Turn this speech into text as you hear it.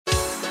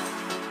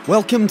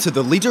Welcome to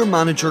the Leader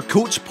Manager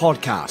Coach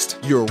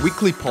Podcast, your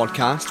weekly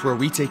podcast where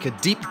we take a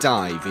deep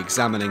dive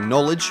examining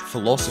knowledge,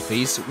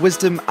 philosophies,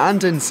 wisdom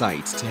and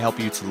insight to help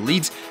you to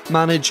lead,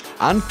 manage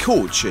and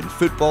coach in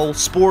football,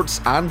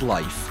 sports and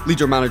life.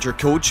 Leader Manager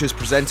Coach is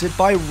presented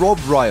by Rob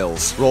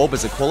Riles. Rob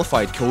is a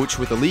qualified coach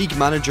with a League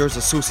Managers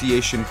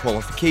Association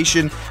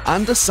qualification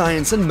and a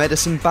science and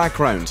medicine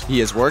background. He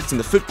has worked in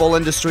the football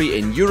industry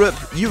in Europe,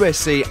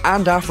 USA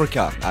and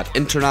Africa at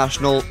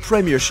international,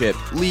 premiership,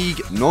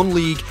 league,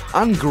 non-league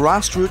and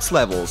grassroots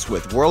levels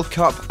with World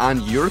Cup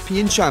and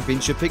European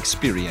Championship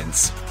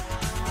experience.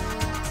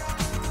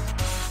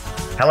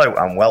 Hello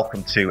and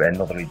welcome to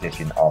another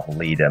edition of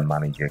Leader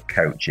Manager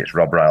Coach. It's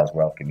Rob Riles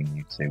welcoming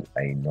you to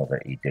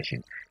another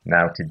edition.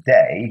 Now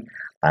today,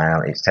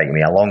 it's taken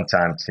me a long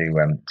time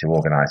to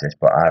organise this,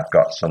 but I've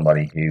got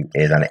somebody who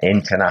is an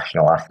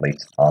international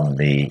athlete on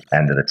the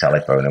end of the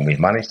telephone, and we've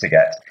managed to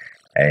get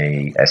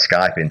a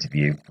Skype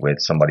interview with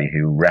somebody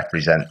who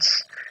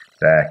represents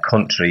their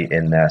country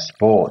in their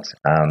sport.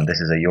 And this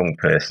is a young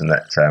person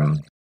that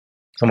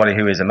somebody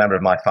who is a member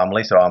of my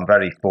family, so I'm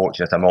very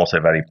fortunate. I'm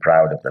also very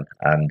proud of them.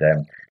 And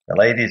the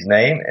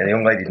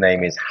young lady's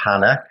name is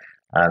Hannah,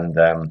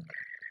 and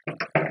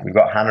we've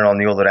got Hannah on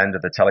the other end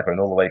of the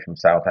telephone, all the way from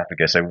South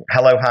Africa. So,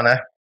 hello,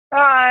 Hannah.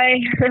 Hi.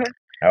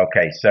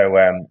 Okay,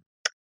 so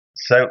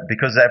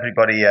because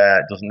everybody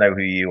doesn't know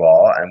who you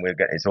are, and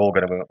it's all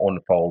going to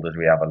unfold as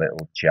we have a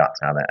little chat,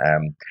 Hannah.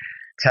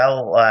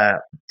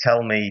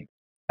 Tell me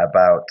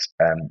about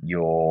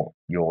your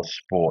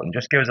sport, and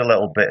just give us a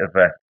little bit of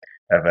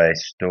a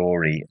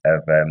story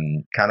of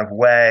kind of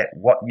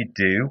what you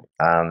do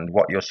and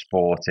what your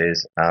sport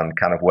is, and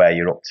kind of where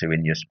you're up to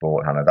in your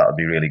sport, Hannah. That would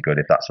be really good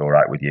if that's all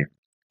right with you.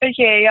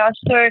 Okay, yeah.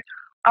 So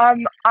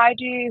I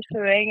do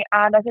swimming,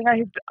 and I think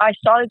I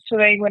started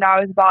swimming when I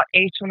was about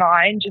 8 or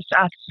 9, just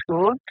after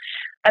school.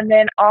 And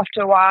then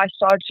after a while, I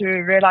started to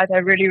realize I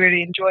really,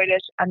 really enjoyed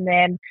it. And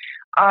then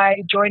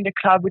I joined a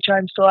club, which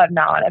I'm still at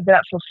now, and I've been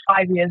at for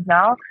 5 years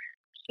now.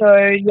 So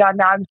yeah,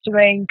 now I'm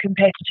swimming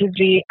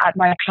competitively at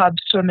my club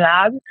swim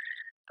lab.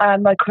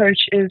 My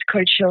coach is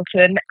Coach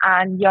Hilton,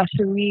 and yeah,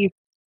 so we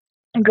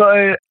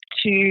go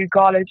to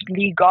galas,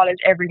 league galas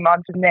every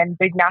month, and then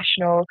big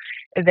national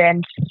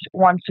events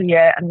once a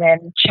year, and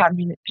then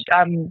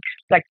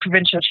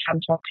provincial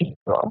champs once a year as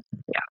well.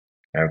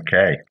 Yeah.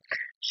 Okay,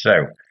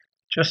 so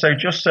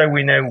just so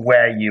we know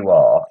where you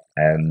are,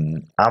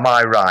 am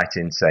I right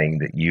in saying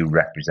that you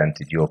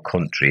represented your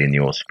country in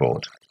your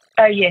sport?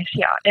 Yes,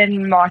 yeah.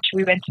 In March,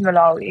 we went to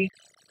Malawi.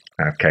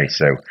 Okay,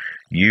 so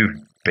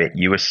you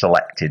were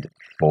selected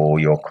for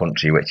your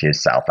country, which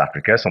is South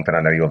Africa, something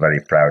I know you're very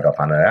proud of,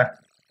 Hannah.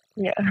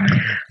 Yeah.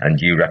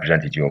 And you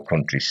represented your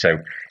country. So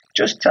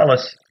just tell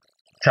us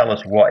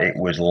what it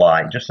was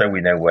like, just so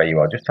we know where you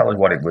are. Just tell us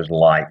what it was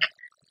like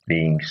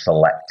being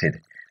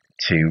selected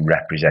to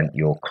represent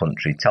your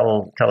country.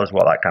 Tell us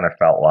what that kind of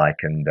felt like,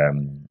 and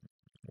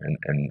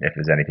if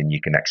there's anything you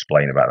can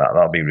explain about that,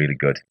 that'll be really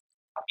good.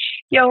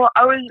 Yeah, well,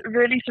 I was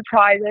really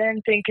surprised. I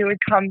didn't think it would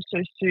come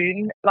so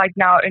soon. Like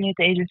now, only at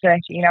the age of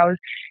 13, I was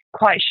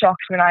quite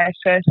shocked when I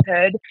first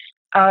heard.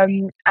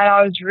 And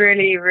I was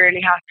really,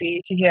 really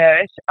happy to hear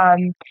it.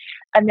 And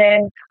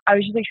then I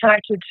was just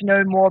excited to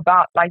know more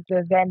about like the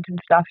event and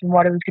stuff, and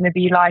what it was going to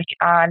be like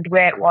and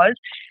where it was.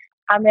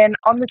 And then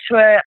on the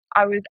tour,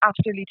 I was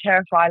absolutely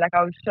terrified. Like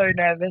I was so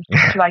nervous.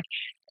 Like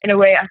in a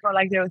way, I felt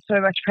like there was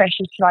so much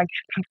pressure to like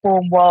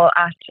perform well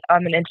at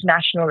an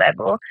international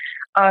level.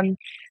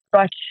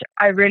 But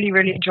I really,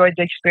 really enjoyed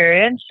the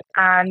experience,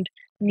 and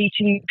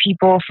meeting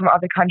people from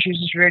other countries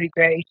was really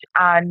great.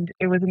 And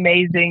it was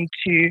amazing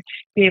to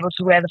be able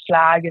to wear the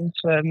flag and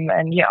swim.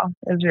 And yeah,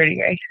 it was really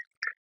great.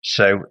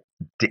 So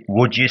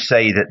would you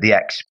say that the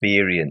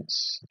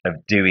experience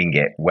of doing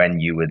it when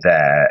you were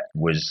there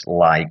was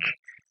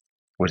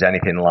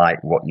anything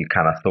like what you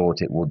kind of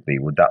thought it would be?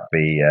 Would that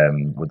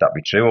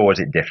be true, or was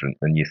it different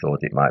than you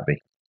thought it might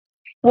be?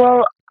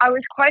 Well, I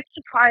was quite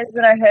surprised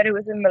when I heard it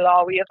was in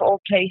Malawi, of all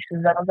places.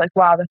 And I was like,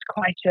 wow, that's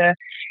quite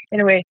in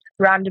a way,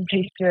 random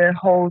place to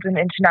hold an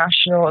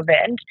international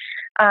event.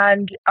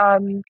 And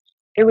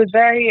it was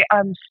very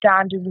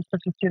standard with the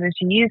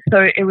facilities.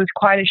 So it was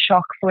quite a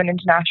shock for an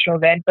international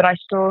event, but I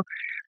still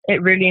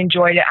really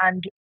enjoyed it.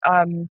 And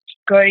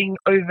going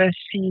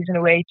overseas in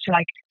a way to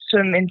like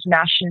swim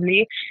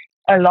internationally,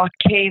 a lot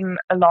came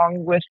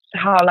along with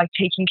how like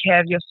taking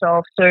care of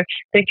yourself. So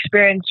the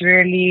experience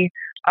really,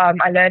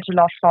 I learned a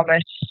lot from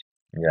it,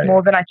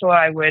 more than I thought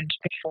I would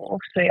before.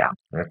 So yeah.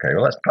 Okay,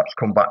 well, let's perhaps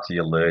come back to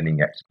your learning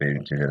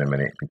experiences in a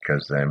minute,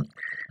 because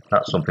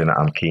that's something that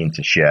I'm keen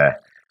to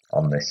share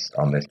on this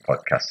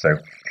podcast. So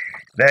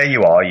there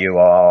you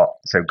are.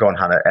 So go on,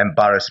 Hannah,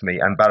 embarrass me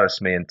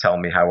and tell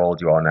me how old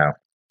you are now.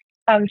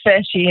 I'm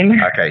 13.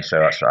 Okay, so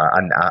that's right.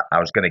 And I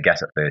was going to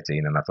guess at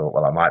 13, and I thought,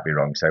 well, I might be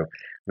wrong. So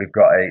we've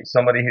got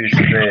somebody who's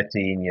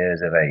 13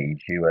 years of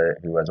age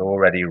who has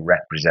already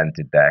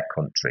represented their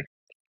country.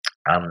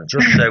 And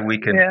just so we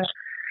can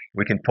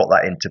we can put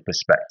that into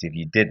perspective,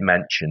 you did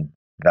mention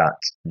that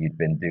you'd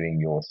been doing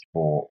your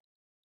sport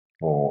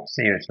for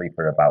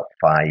about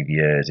 5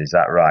 years. Is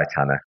that right,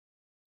 Hannah?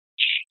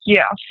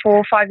 Yeah,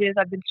 for 5 years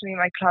I've been swimming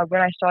my club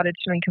when I started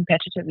swimming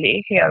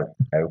competitively. Yeah.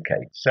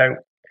 Okay. So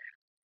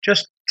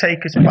just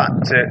take us back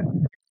to,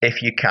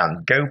 if you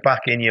can, go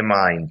back in your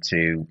mind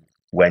to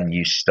when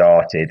you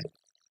started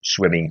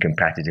swimming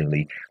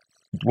competitively.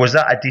 Was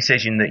that a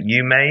decision that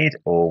you made,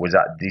 or was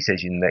that a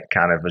decision that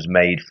kind of was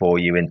made for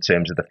you in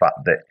terms of the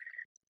fact that,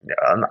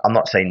 I'm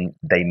not saying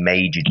they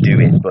made you do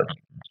it, but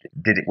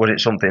was it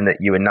something that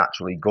you were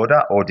naturally good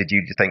at, or did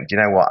you think, do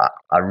you know what,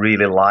 I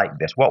really like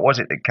this? What was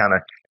it that kind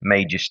of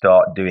made you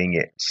start doing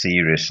it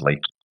seriously?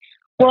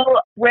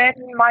 Well, when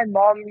my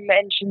mom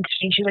mentioned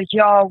to me, she's like,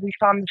 "Yeah, we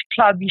found this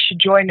club. You should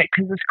join it,"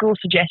 because the school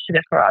suggested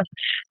it for us.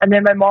 And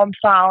then my mom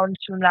found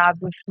Swim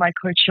Lab with my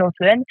coach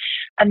Hilton.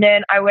 And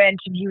then I went,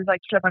 and he was like,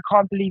 "Flip, I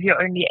can't believe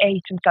you're only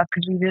 8 and stuff,"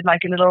 because we did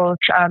like a little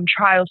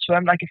trial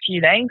swim, like a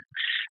few lengths.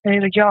 And he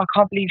was like, "Yeah, I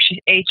can't believe she's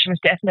 8. She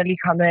must definitely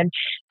come in."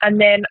 And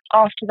then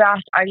after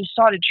that, I just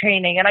started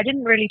training, and I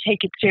didn't really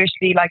take it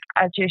seriously, like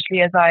as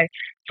seriously as I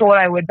thought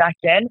I would back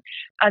then.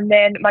 And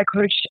then my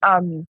coach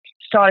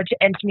started to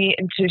enter me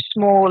into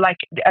small like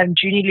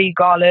junior league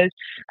galas,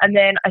 and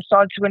then I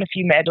started to win a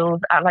few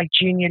medals at like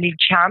junior league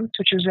champs,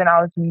 which was when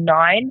I was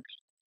 9.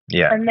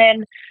 Yeah. And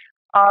then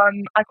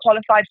I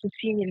qualified for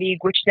senior league,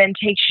 which then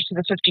takes you to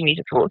the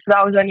 50-meter pool. So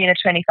that was only in a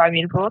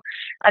 25-meter pool,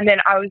 and then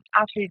I was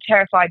absolutely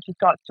terrified to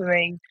start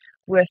swimming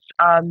with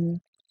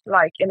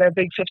like in a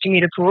big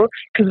 50-meter pool,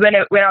 because when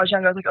I was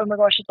younger I was like, oh my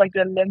gosh, it's like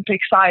the Olympic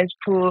size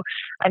pool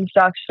and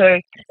stuff. So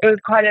it was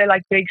quite a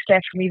like big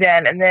step for me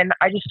then. And then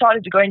I just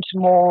started to go into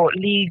more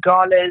league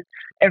galas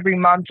every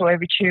month or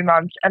every 2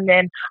 months, and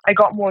then I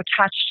got more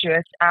attached to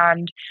it,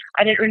 and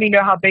I didn't really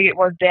know how big it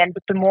was then,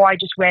 but the more I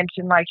just went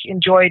and like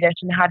enjoyed it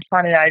and had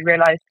fun in it, I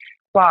realized,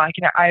 wow,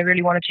 I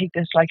really want to take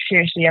this like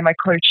seriously. And my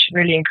coach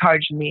really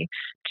encouraged me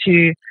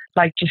to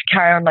like just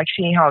carry on, like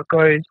seeing how it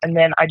goes. And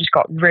then I just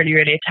got really,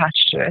 really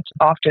attached to it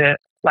after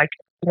like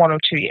 1 or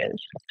 2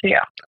 years. So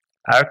yeah.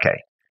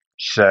 Okay.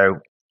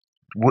 So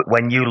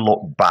when you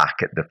look back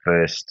at the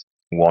first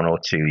 1 or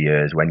 2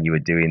 years when you were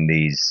doing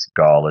these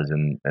galas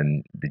and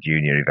the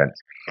junior events,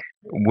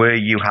 were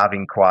you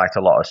having quite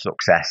a lot of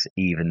success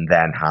even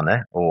then,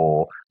 Hannah,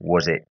 or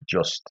was it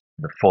just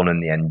the fun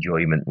and the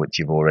enjoyment which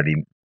you've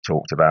already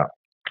talked about?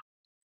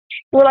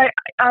 Well,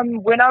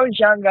 when I was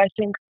younger, I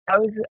think I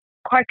was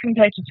quite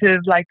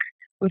competitive, like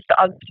with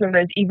the other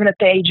swimmers, even at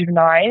the age of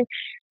 9.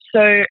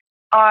 So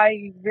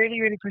I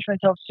really, really pushed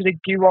myself to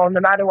do well, no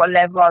matter what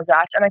level I was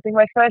at. And I think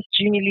my first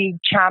junior league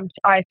champs,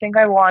 I think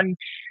I won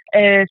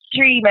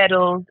 3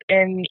 medals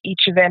in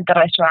each event that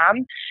I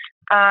swam.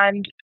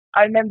 And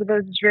I remember there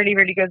was this really,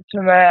 really good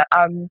swimmer,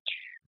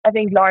 I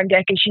think Lauren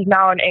Decker, she's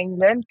now in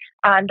England,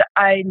 and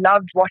I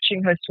loved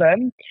watching her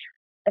swim.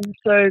 And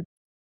so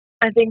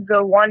I think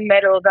the one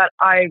medal that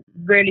I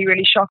really,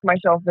 really shocked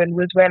myself in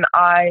was when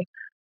I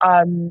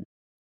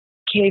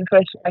came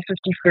first at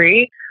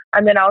 53.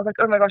 And then I was like,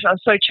 oh my gosh, I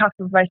was so chuffed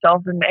with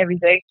myself and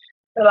everything.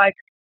 So like,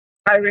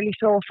 I really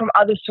saw from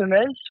other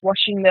swimmers,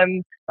 watching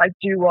them like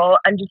do well,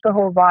 and just the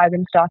whole vibe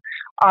and stuff.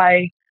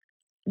 I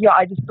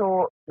just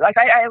saw, like,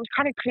 I was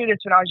kind of clueless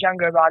when I was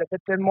younger about it,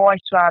 but the more I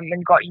swam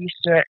and got used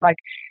to it, like,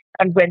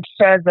 and went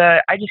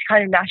further, I just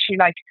kind of naturally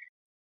like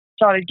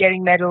started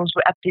getting medals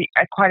at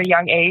quite a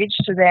young age.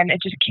 So then it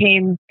just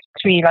came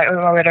to me like, oh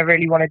my god, I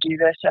really want to do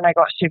this, and I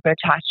got super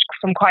attached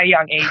from quite a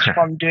young age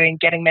from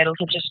getting medals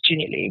at just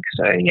junior league.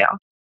 So yeah.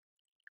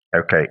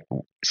 Okay,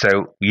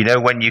 so you know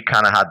when you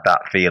kind of had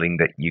that feeling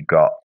that you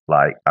got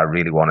like, I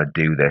really want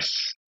to do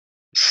this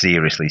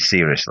seriously,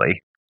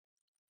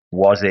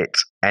 was it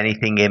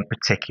anything in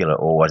particular,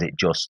 or was it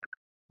just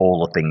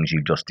all the things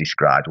you've just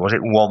described? Was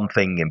it one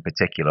thing in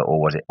particular, or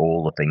was it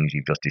all the things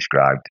you've just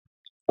described?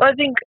 Well, I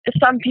think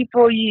some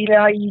people, you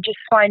just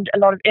find a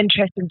lot of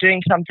interest in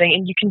doing something,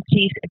 and you can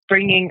see it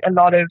bringing a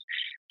lot of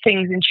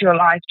things into your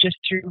life just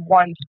through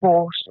one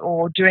sport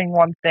or doing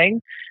one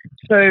thing.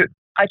 So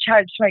I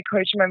chatted to my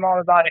coach and my mom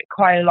about it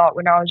quite a lot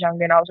when I was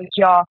younger, and I was like,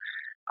 yeah,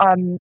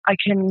 I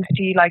can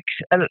see like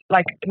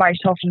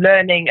myself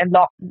learning a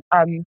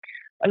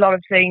lot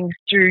of things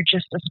through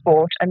just a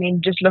sport. I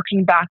mean, just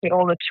looking back at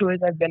all the tours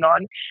I've been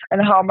on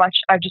and how much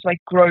I've just like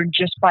grown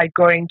just by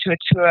going to a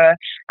tour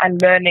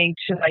and learning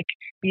to like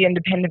be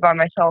independent by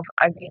myself.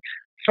 I mean,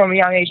 from a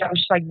young age, I was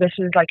just like, this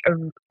is like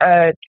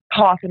a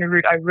path and a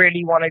route I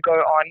really want to go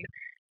on.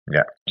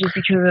 Yeah. Just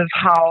because of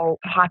how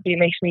happy it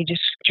makes me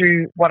just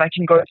through what I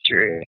can go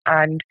through,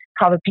 and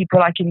how the people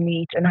I can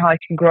meet and how I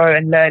can grow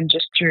and learn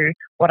just through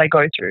what I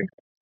go through.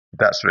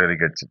 That's really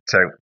good. So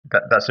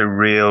that's a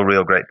real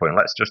great point.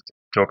 Let's just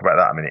talk about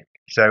that a minute.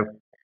 So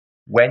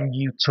when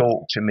you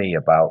talk to me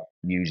about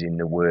using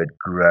the word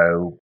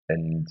grow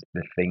and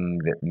the thing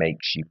that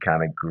makes you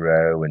kind of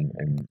grow and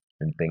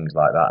things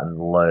like that and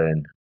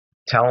learn,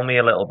 tell me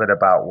a little bit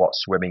about what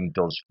swimming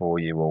does for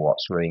you, or what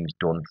swimming's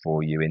done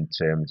for you in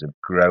terms of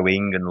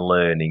growing and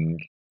learning,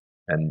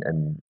 and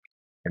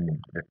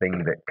the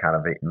thing that kind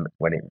of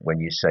when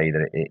you say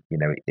that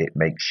it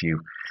makes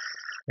you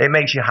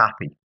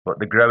happy. But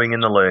the growing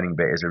and the learning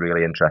bit is a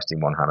really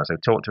interesting one, Hannah. So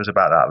talk to us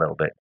about that a little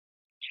bit.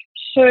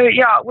 So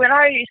yeah, when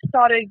I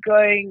started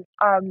going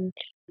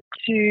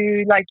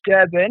to like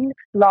Durban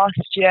last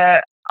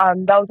year,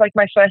 that was like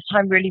my first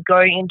time really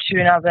going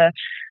into another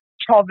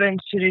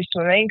province to do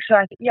swimming. So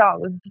it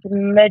was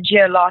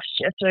mid-year last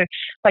year. So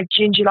like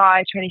June,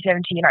 July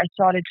 2017, I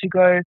started to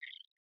go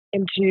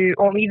into,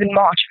 or even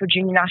March for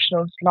junior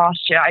nationals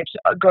last year.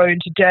 I'd go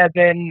into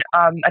Durban.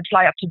 I'd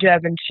fly up to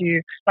Durban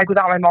to like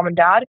without my mom and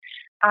dad.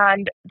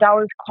 And that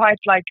was quite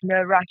like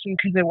nerve-wracking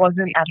because it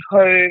wasn't at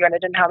home and I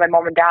didn't have my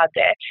mom and dad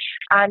there.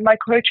 And my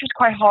coach was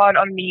quite hard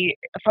on me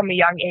from a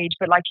young age,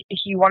 but like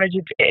he wanted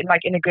it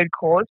like in a good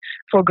cause,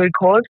 for a good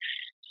cause.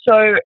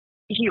 So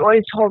he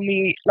always told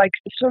me like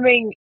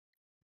swimming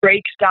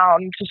breaks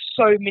down to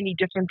so many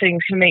different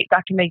things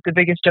that can make the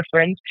biggest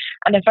difference.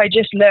 And if I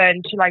just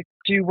learn to like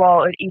do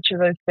well at each of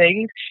those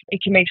things,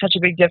 it can make such a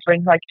big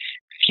difference. Like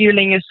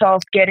fueling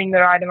yourself, getting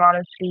the right amount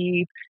of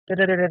sleep,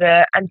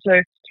 and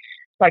so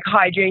like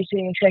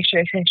hydrating,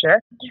 etc., etc.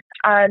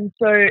 And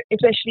so,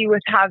 especially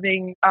with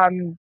having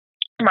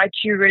my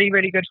two really,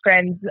 really good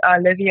friends,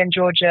 Livy and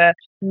Georgia,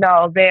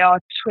 now they are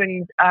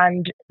twins,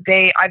 and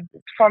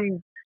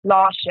from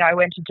last year I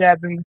went to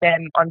Durban with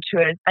them on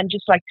tours, and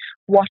just like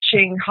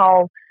watching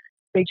how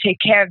they take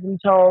care of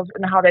themselves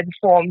and how they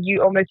perform,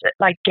 you almost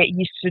like get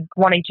used to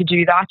wanting to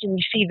do that, and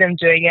you see them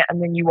doing it,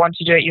 and then you want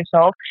to do it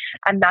yourself,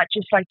 and that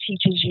just like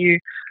teaches you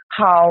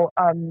how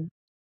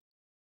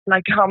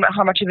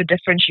much of a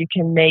difference you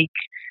can make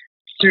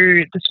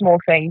through the small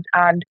things.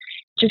 And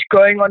just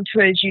going on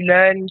tours, you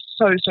learn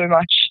so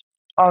much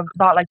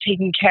about like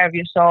taking care of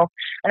yourself.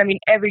 And I mean,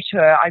 every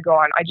tour I go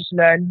on, I just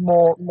learn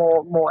more and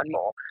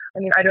more. I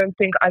mean, I don't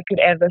think I could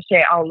ever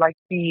say I'll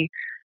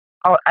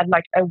at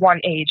like a one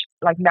age.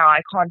 Like now,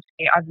 I can't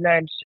say I've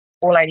learned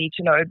all I need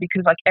to know,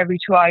 because like every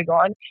tour I go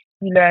on,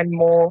 you learn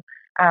more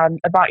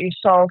about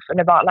yourself and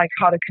about like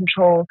how to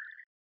control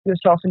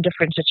yourself in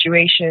different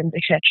situations,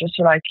 etc.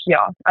 So like,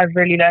 yeah, I've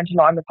really learned a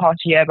lot in the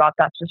past year about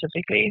that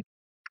specifically.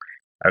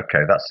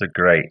 Okay, that's a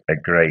great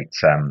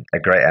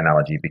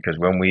analogy, because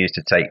when we used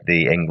to take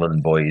the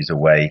England boys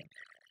away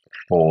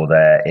for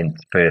their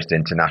first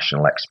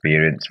international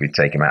experience, we'd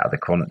take them out of the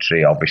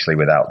country, obviously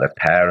without their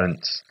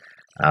parents,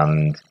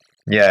 and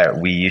yeah,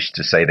 we used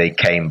to say they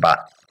came back.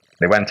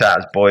 They went out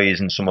as boys,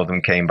 and some of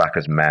them came back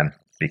as men,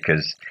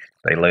 because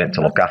they learned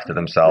to look after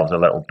themselves a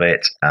little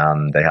bit,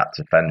 and they had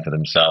to fend for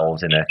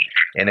themselves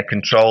in a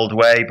controlled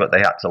way, but they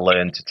had to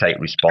learn to take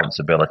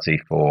responsibility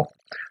for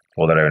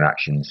their own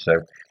actions.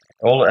 So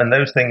and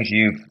those things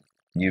you've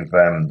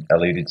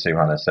alluded to,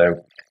 Hannah.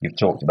 So you've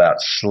talked about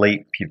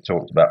sleep, you've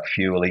talked about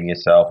fueling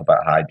yourself,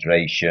 about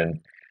hydration,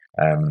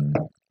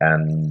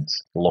 and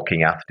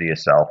looking after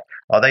yourself.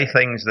 Are they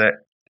things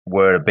that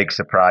were a big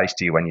surprise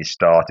to you when you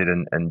started,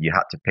 and you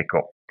had to pick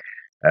up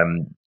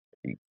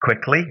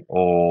quickly,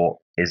 or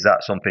is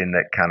that something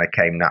that kind of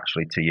came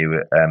naturally to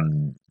you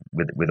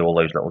with all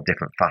those little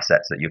different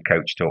facets that your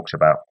coach talks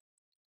about?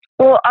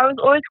 Well, I was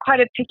always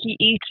quite a picky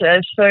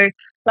eater, so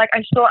like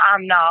I still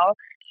am now.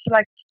 So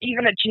like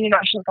even at junior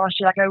nationals last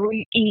year, like I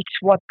wouldn't eat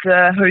what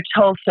the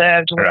hotel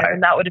served, or whatever,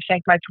 and that would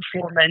affect my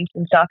performance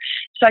and stuff.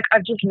 So like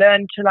I've just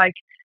learned to like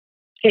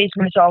say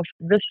to myself,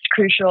 this is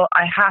crucial,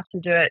 I have to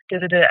do it,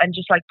 and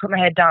just like put my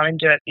head down and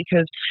do it,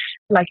 because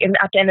like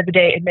at the end of the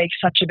day, it makes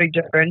such a big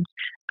difference.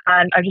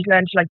 And I've just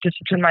learned to like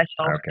discipline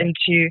myself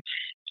into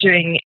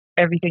doing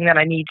everything that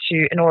I need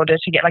to in order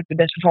to get like the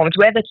best performance,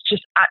 whether it's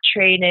just at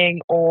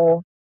training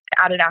or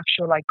at an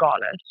actual like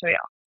gala. So yeah.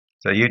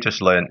 So you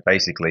just learned,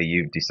 basically,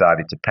 you've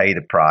decided to pay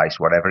the price,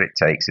 whatever it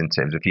takes, in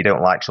terms of if you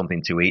don't like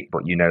something to eat,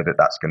 but you know that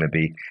that's going to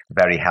be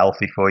very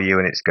healthy for you,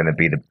 and it's going to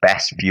be the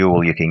best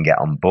fuel you can get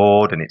on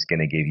board, and it's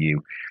going to give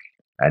you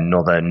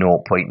another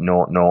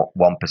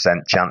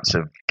 0.001% chance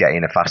of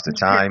getting a faster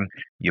time,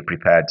 you're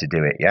prepared to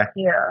do it, yeah?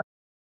 Yeah.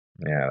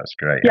 Yeah, that's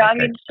great. Yeah, okay.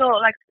 I mean, so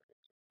like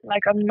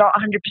I'm not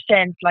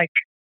 100% like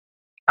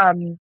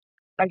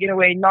in a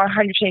way, not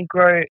 100%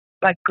 grown,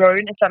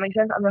 if that makes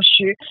sense. I'm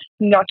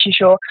not too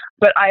sure,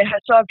 but I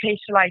still have place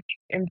to like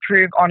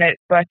improve on it.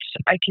 But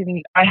I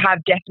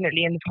have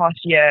definitely in the past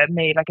year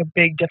made like a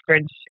big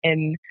difference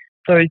in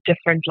those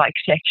different like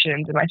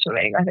sections in my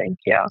swimming, I think.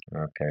 Yeah.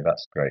 Okay,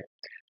 that's great.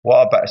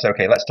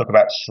 Let's talk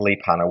about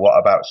sleep, Hannah. What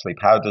about sleep?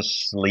 How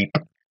does sleep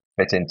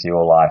fit into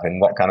your life,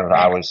 and what kind of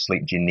hours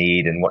sleep do you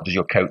need, and what does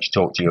your coach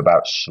talk to you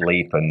about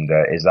sleep, and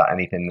is that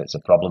anything that's a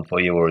problem for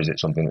you, or is it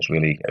something that's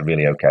really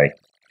okay?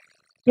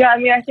 Yeah, I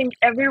mean, I think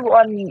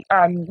everyone,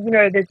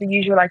 there's the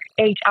usual like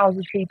 8 hours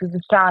of sleep is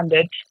the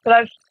standard, but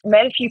I've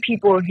met a few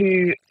people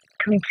who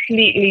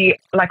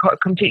are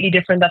completely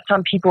different, that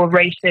some people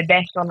race their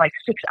best on like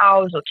 6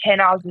 hours or 10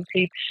 hours of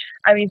sleep.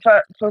 I mean,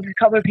 for a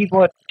couple of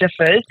people it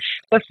differs,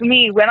 but for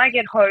me, when I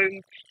get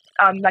home,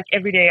 like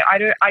every day,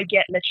 I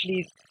get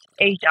literally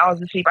 8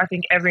 hours of sleep, I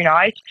think, every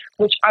night,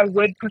 which I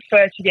would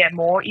prefer to get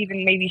more,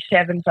 even maybe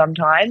 7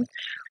 sometimes,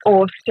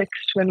 or 6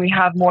 when we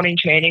have morning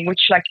training,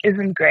 which like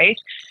isn't great.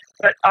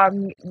 But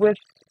with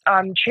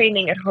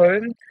training at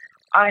home,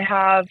 I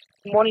have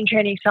morning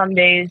training some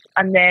days,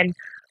 and then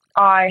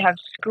I have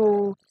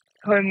school,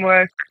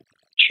 homework,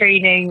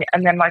 training,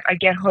 and then like I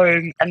get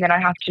home and then I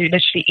have to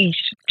literally eat,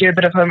 do a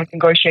bit of homework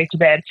and go straight to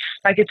bed.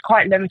 Like it's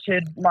quite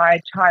limited my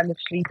time of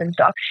sleep and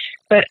stuff.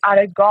 But at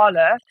a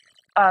gala,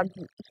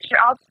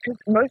 throughout, because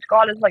most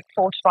galas like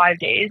 4 to 5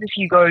 days if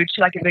you go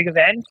to like a big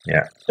event.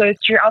 Yeah. So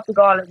throughout the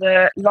gala,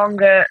 the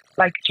longer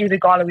like through the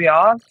gala we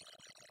are,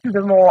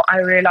 the more I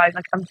realize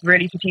like I'm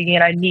really fatiguing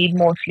and I need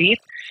more sleep.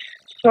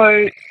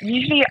 So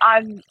usually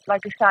I'm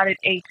like a standard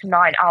 8 to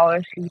 9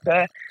 hour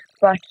sleeper,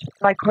 but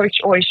my coach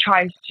always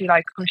tries to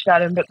like push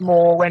that a bit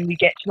more when we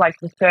get to like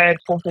the 3rd,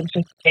 4th, and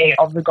 5th day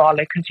of the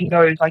gala because he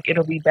knows like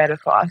it'll be better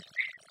for us.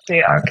 So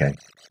yeah.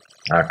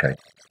 Okay,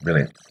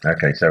 brilliant.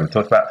 Okay, so we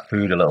talked about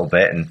food a little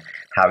bit and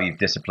how you've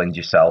disciplined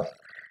yourself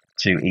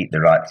to eat the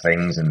right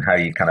things and how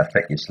you kind of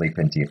fit your sleep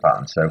into your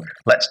pattern. So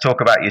let's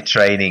talk about your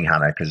training,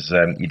 Hannah, because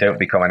you don't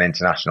become an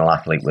international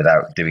athlete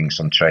without doing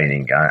some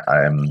training.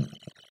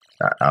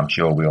 I'm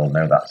sure we all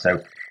know that.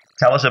 So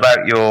tell us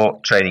about your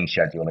training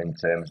schedule in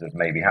terms of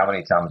maybe how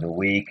many times a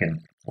week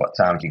and what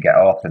times you get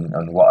up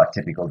and what a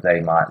typical day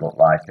might look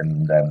like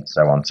and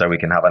so on, so we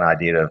can have an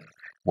idea of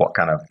what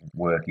kind of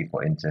work you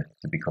put into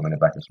becoming a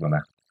better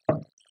swimmer.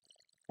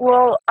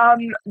 Well,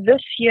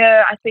 this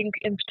year, I think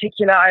in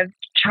particular, I've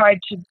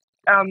tried to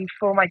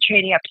fill my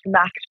training up to the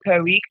max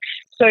per week.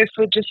 So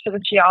for this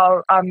year,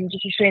 I'll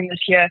just explain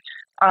this year.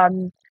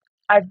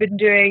 I've been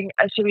doing,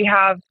 so we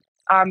have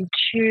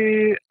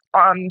 2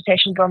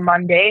 sessions on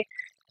Monday,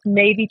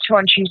 maybe 2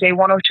 on Tuesday,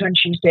 1 or 2 on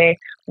Tuesday.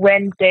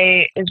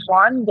 Wednesday is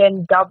 1,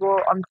 then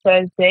double on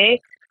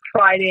Thursday,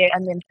 Friday,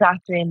 and then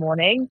Saturday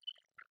morning.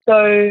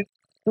 So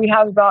we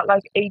have about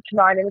like 8 to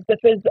 9, and it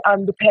differs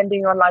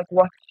depending on like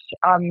what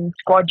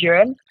squad you're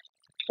in.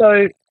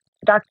 So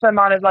that's the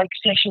amount of like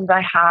sessions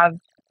I have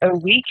a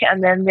week,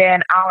 and then they're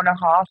an hour and a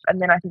half, and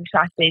then I think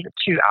Saturdays are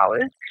 2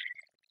 hours.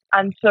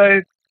 And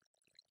so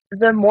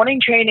the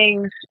morning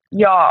trainings,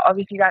 yeah,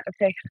 obviously that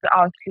affects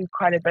our sleep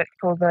quite a bit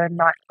for the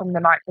night from the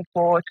night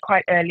before. It's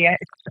quite earlier.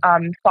 It's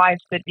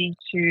 5:30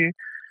 to,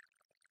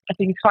 I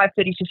think it's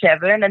 5:30 to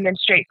 7, and then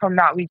straight from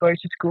that we go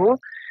to school.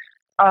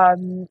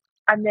 And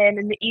then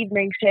in the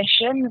evening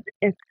sessions,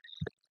 it's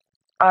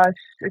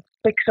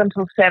 6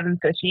 until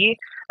 7:30,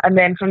 and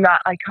then from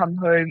that I come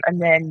home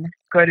and then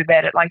go to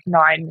bed at like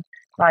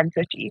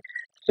 9:30.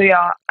 So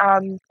yeah,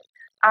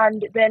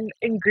 and then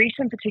in Greece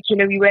in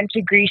particular, we went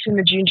to Greece in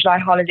the June-July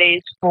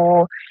holidays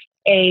for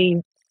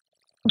a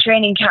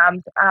training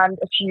camp and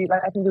a few,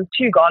 like I think it was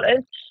 2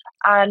 galas,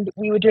 and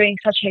we were doing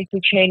such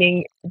hectic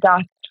training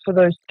that for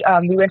those,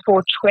 we went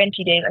for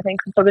 20 days, I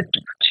think. For the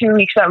 2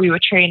 weeks that we were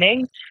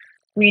training,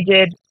 we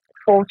did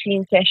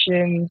 14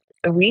 sessions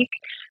a week,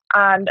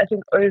 and I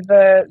think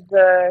over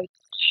the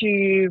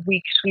 2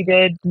 weeks we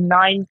did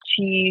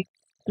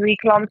 93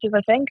 kilometers,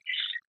 I think.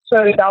 So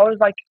that was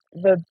like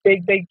the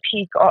big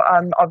peak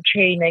of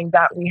training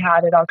that we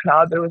had at our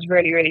club. It was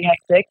really, really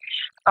hectic.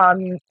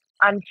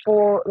 And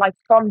for like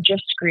from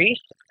just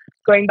Greece,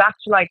 going back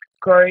to like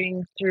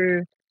going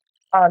through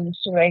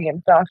swimming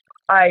and stuff,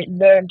 I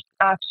learned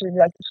absolutely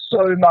like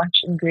so much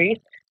in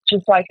Greece,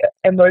 just like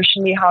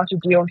emotionally how to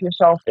deal with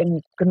yourself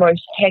in the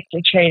most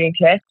hectic training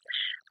tests,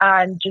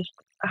 and just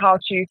how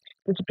to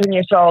discipline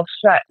yourself,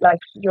 set like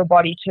your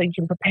body so you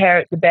can prepare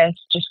it the best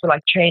just for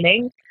like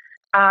training.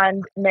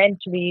 And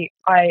mentally,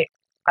 I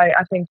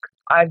think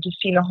I've just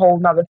seen a whole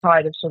nother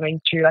side of swimming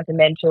through like a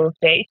mental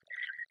state.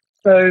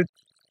 So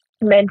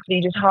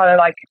mentally, just how to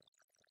like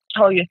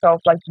tell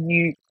yourself like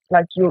you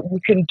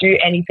can do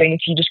anything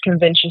if you just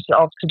convince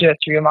yourself to do it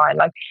through your mind.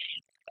 Like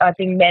I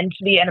think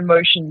mentally and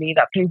emotionally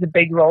that plays a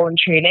big role in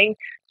training.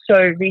 So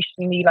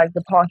recently, like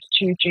the past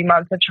 2-3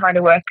 months, I'm trying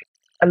to work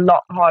a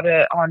lot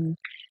harder on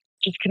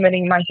just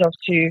committing myself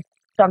to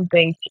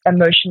something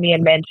emotionally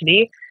and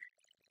mentally.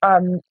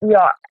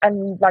 Yeah,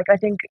 and like I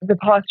think the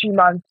past few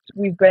months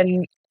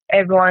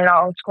everyone in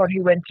our squad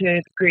who went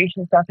to Greece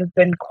and stuff has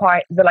been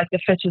quite the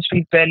fittest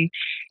we've been,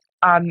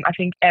 I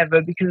think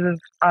ever, because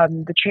of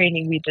the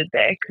training we did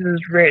there, because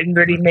it's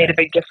really made a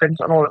big difference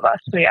on all of us.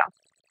 So yeah.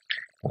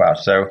 Wow.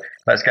 So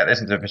let's get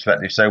this into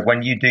perspective. So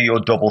when you do your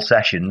double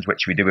sessions,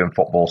 which we do in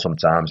football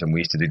sometimes, and we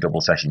used to do double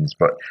sessions,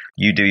 but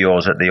you do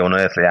yours at the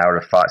unearthly hour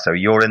of 5. So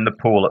you're in the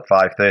pool at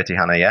 5:30,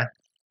 Hannah, yeah?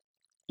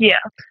 Yeah.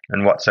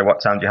 And what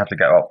time do you have to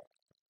get up?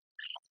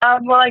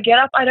 Well, I get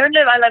up, I don't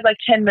live, I live like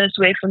 10 minutes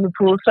away from the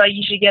pool, so I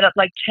usually get up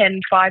like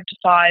 5 to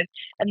 5,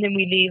 and then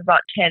we leave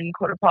about 10,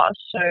 quarter past,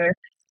 so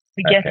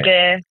we get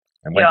there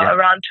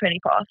around 20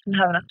 past and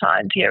have enough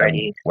time to get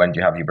ready. When do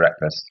you have your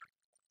breakfast?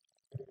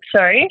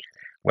 Sorry?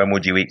 When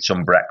would you eat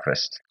some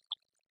breakfast?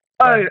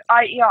 Oh,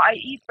 I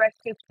eat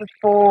breakfast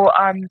before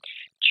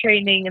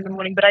training in the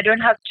morning, but I don't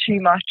have too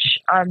much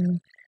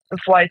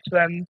before I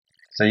swim.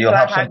 So you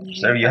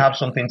have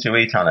something to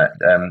eat, Hannah,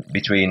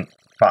 between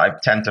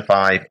 10 to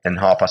 5 and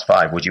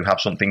 5:30. Would you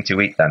have something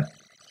to eat then?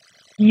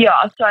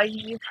 Yeah, so I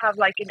usually just have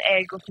like an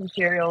egg or some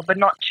cereal, but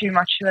not too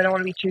much because I don't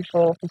want to be too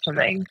full for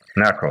something.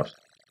 No, of course.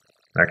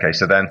 Okay,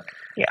 so then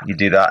you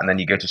do that and then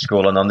you go to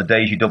school, and on the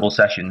days you double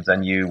sessions,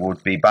 then you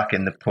would be back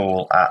in the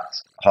pool at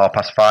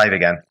 5:30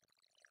 again.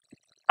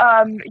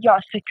 Yeah,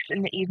 6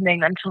 in the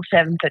evening until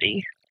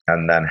 7:30.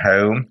 And then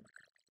home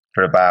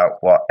for about,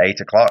 8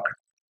 o'clock?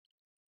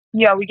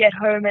 Yeah, we get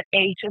home at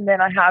 8, and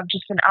then I have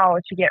just an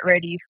hour to get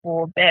ready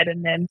for bed,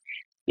 and then,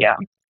 yeah.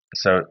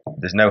 So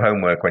there's no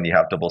homework when you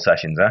have double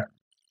sessions, huh?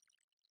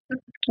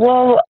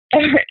 Well,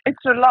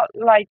 it's a lot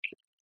like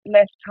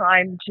less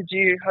time to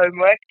do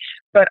homework,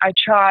 but I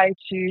try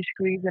to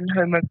squeeze in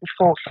homework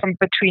from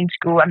between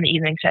school and the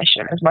evening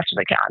session as much as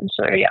I can.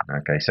 So yeah.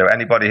 Okay, so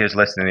anybody who's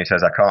listening who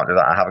says I can't do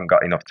that, I haven't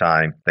got enough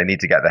time, they need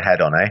to get their head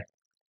on, eh?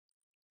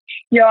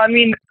 Yeah, I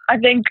mean, I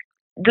think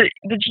the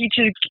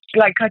teachers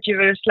like cut you a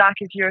bit of slack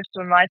if you're a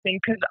swimmer. I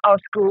think because our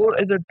school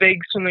is a big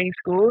swimming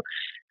school.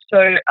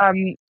 So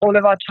all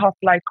of our top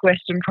like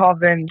Western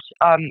Province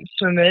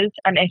swimmers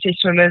and SA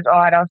swimmers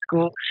are at our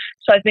school.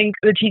 So I think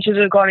the teachers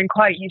have gotten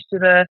quite used to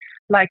the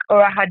like, oh,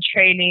 I had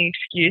training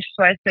excuse.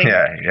 So I think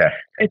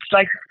it's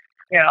like,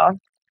 yeah.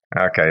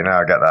 Okay, now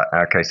I get that.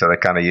 Okay, so they're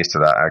kind of used to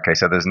that. Okay,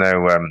 so there's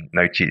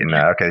no cheating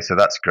there. Okay, so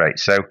that's great.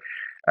 So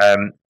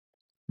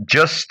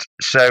just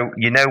so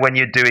you know, when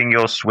you're doing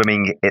your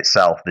swimming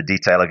itself, the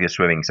detail of your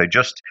swimming. So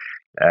just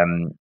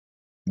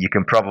you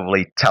can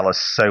probably tell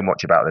us so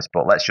much about this,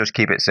 but let's just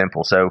keep it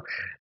simple. So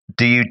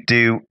do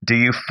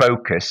you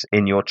focus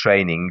in your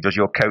training? Does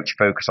your coach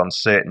focus on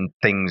certain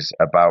things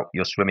about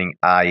your swimming,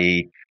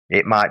 i.e.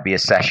 it might be a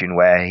session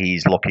where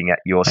he's looking at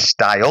your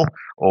style,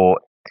 or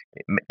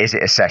is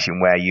it a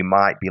session where you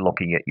might be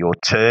looking at your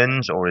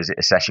turns, or is it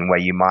a session where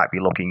you might be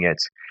looking at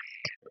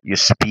your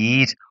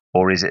speed,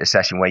 or is it a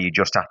session where you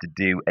just have to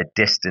do a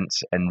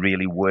distance and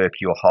really work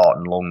your heart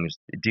and lungs?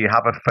 Do you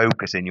have a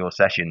focus in your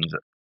sessions?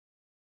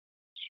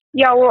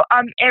 Yeah, well,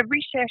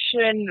 every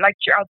session, like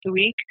throughout the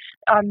week,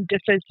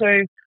 differs.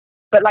 So,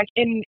 but like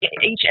in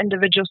each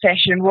individual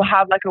session, we'll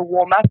have like a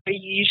warm up. But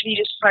you usually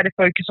just try to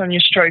focus on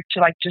your stroke to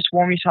like just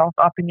warm yourself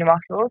up in your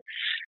muscles,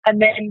 and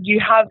then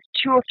you have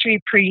 2 or 3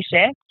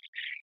 presets,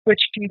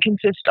 which can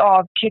consist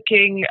of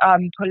kicking,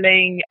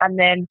 pulling, and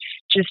then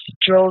just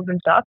drills and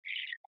stuff.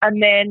 And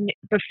then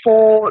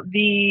before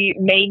the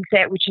main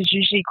set, which is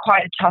usually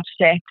quite a tough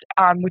set,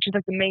 which is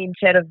like the main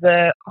set of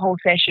the whole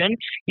session,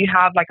 you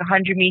have like a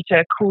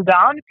 100-meter cool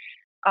down.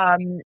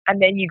 And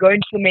then you go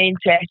into the main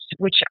set,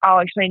 which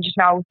I'll explain just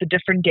now with the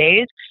different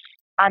days.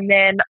 And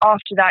then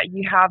after that,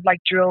 you have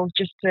like drills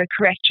just to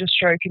correct your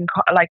stroke and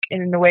like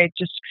in a way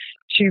just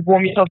to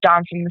warm yourself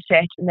down from the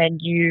set. And then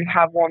you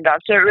have warm down.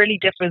 So it really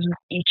differs with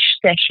each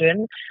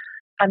session.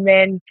 And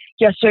then,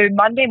 so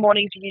Monday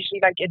mornings are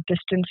usually like a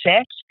distance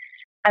set.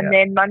 And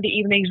then Monday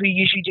evenings, we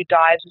usually do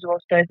dives as well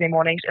as Thursday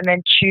mornings. And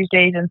then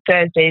Tuesdays and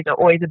Thursdays are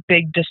always a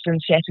big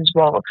distance set as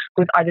well,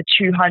 with either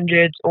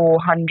 200s or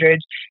 100s.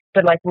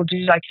 But like we'll do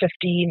like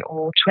 15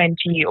 or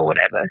 20 or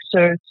whatever.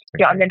 So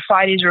and then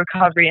Fridays are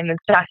recovery, and then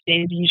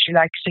Saturdays are usually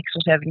like 6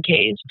 or 7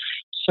 Ks.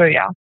 So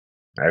yeah.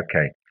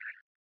 Okay.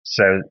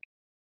 So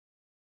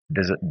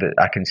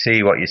I can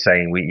see what you're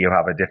saying. You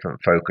have a different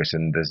focus,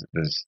 and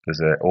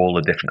there's all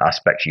the different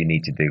aspects you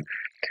need to do.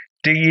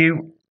 Do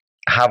you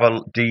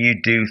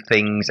do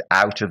things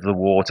out of the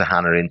water,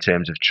 Hannah, in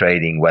terms of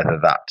training, whether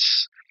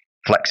that's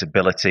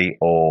flexibility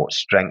or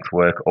strength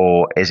work,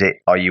 or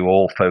are you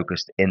all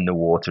focused in the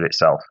water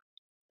itself?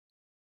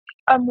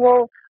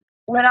 Well,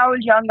 when I was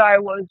younger, I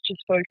was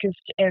just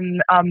focused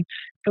in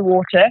the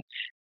water.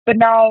 But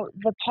now,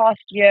 the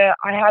past year,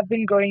 I have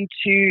been going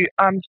to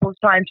sports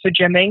science for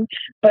gymming,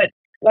 but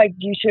like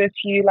due to a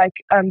few like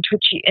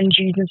twitchy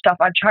injuries and stuff,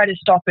 I've tried to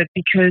stop it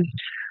because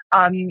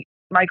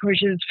my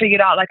coaches figured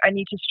out like I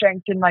need to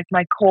strengthen like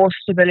my core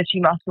stability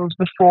muscles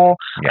before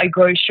I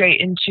go straight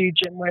into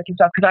gym work and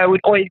stuff, because I would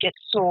always get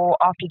sore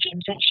after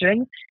gym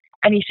session.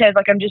 And he says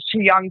like I'm just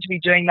too young to be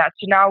doing that.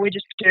 So now we're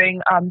just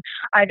doing I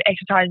have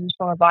exercises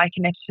for my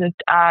biokinetics,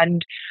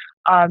 and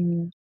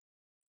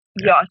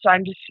so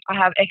I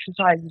have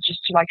exercises just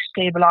to like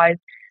stabilize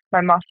my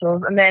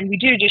muscles, and then we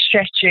do just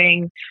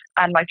stretching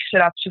and like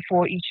sit ups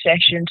before each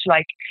session to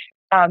like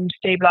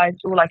stabilize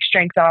or like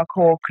strengthen our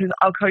core, because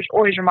our coach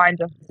always reminds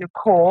us your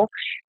core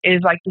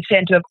is like the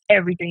center of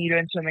everything you do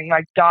in swimming,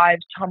 like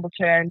dives, tumble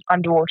turns,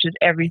 underwaters,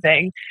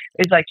 everything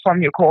is like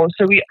from your core.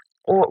 So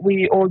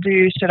we all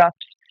do sit-ups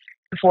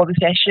before the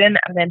session,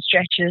 and then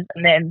stretches,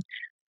 and then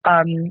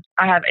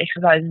I have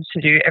exercises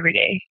to do every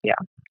day.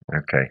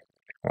 Okay.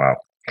 Wow.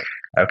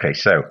 Okay,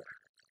 so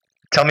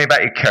tell me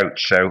about your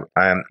coach. So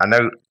I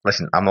know,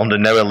 listen, I'm under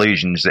no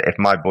illusions that if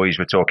my boys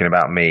were talking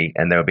about me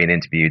and they were being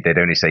interviewed, they'd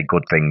only say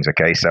good things,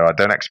 okay? So I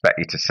don't expect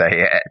you to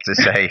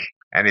say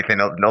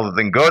anything other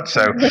than good.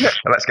 So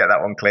let's get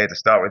that one clear to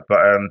start with. But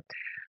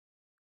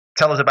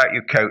tell us about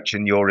your coach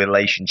and your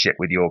relationship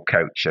with your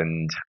coach,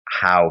 and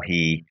how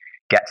he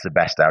gets the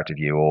best out of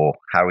you, or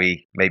how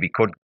he maybe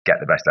could get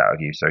the best out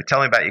of you. So tell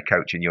me about your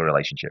coach and your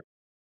relationship.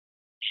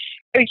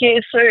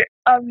 Okay, so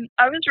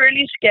I was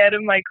really scared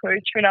of my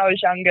coach when I was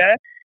younger,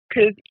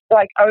 because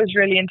like I was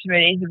really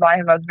intimidated by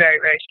him. I was very,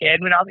 very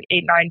scared when I was like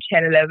 8, 9,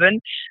 10, 11.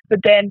 But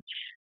then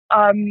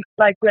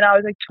like when I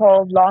was like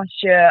 12 last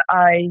year,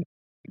 I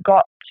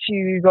got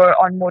to go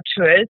on more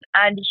tours,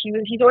 and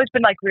he's always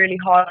been like really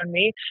hard on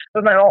me,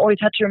 but my mom always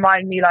had to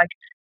remind me like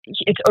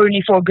it's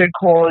only for a good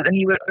cause, and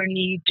he would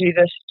only do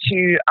this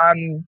to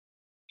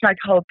like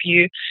help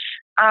you.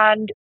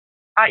 And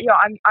yeah,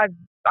 I'm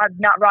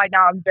not right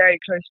now. I'm very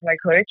close to my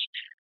coach,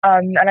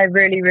 and I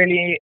really,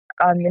 really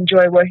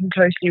enjoy working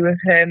closely with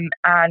him.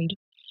 And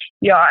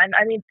yeah, and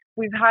I mean,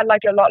 we've had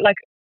like a lot. Like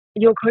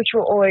your coach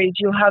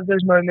you'll have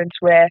those moments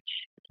where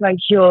like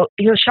he'll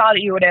shout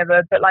at you,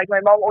 whatever. But like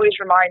my mom always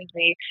reminds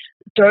me,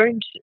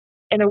 don't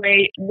in a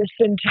way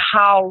listen to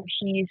how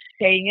he's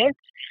saying it.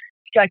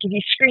 Like if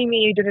he's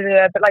screaming,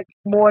 but like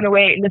more in a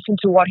way, listen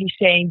to what he's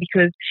saying,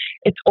 because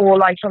it's all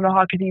like from the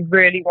heart, because he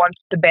really wants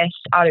the best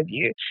out of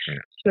you. Yeah.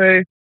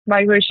 So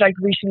my coach, like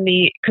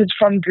recently, because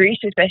from Greece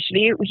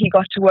especially, he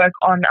got to work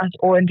on us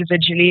all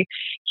individually.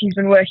 He's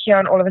been working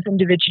on all of us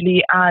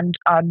individually and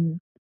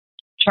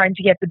trying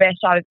to get the best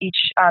out of each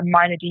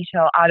minor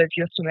detail out of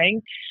your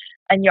swimming.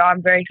 And yeah,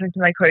 I'm very close to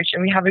my coach,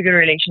 and we have a good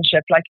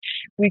relationship. Like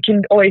we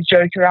can always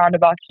joke around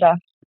about stuff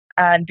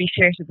and be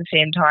serious at the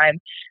same time,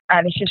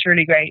 and it's just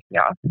really great.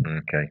 Yeah.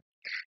 Okay,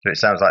 so it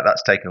sounds like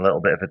that's taken a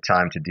little bit of a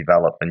time to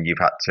develop, and you've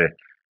had to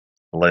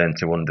learn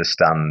to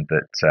understand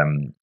that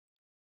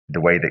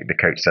the way that the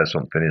coach says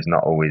something is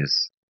not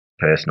always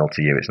personal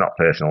to you. It's not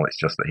personal, it's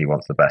just that he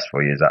wants the best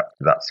for you.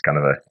 That's kind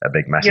of a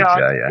big message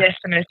there? Yeah,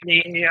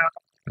 definitely.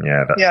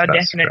 Yeah,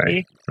 that's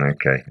definitely great.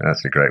 Okay,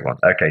 that's a great one.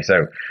 Okay,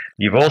 so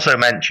you've also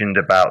mentioned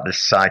about the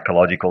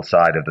psychological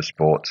side of the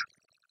sport,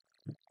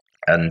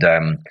 and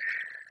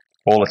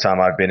all the time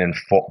I've been in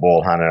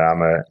football, Hannah,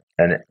 I'm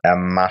a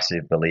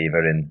massive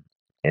believer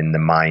in the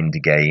mind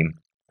game.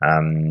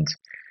 And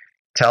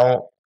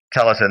tell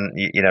us, and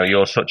you know,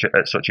 you're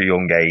at such a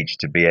young age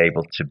to be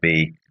able to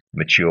be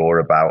mature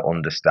about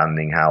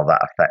understanding how that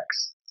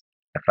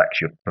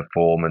affects your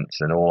performance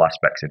and all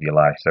aspects of your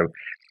life. So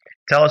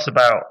tell us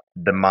about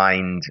the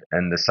mind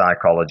and the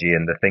psychology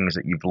and the things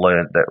that you've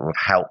learned that have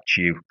helped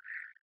you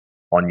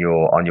on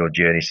your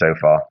journey so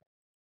far.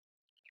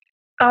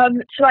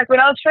 So like when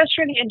I was first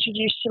really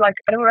introduced to, like,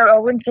 I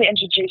wouldn't say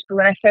introduced, but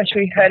when I first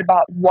really heard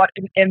about what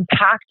an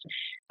impact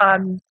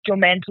your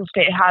mental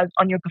state has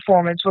on your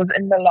performance was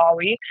in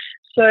Malawi.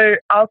 So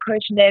our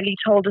coach Nelly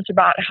told us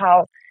about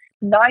how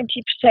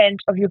 90%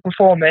 of your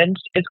performance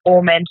is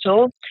all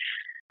mental,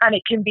 and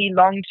it can be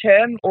long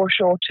term or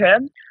short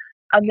term.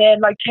 And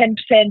then like 10%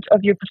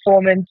 of your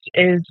performance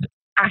is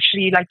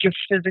actually like your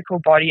physical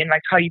body and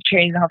like how you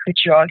train and how fit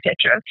you are,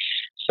 etc.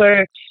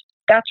 So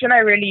that's when I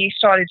really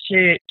started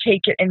to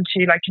take it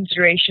into like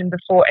consideration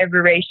before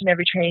every race and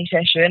every training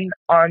session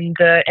on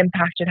the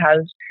impact it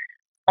has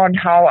on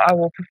how I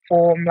will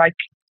perform like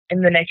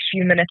in the next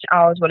few minutes,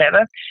 hours,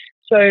 whatever.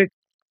 So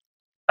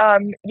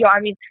yeah,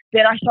 I mean,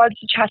 then I started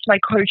to chat to my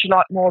coach a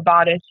lot more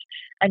about it,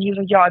 and he was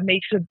like, yeah, it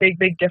makes a big,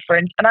 big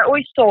difference. And I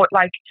always thought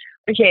like,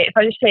 okay, if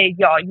I just say,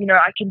 yeah, you know,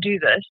 I can do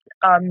this,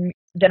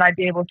 then I'd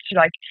be able to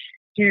like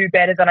do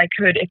better than I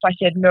could if I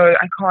said, no,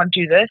 I can't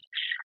do this.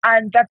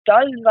 And that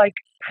does like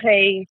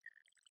play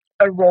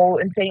a role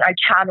in saying I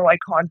can or I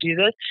can't do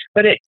this,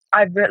 but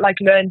I've like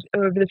learned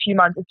over the few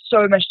months, it's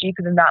so much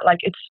deeper than that. Like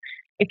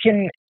it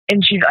can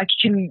into like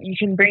you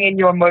can bring in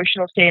your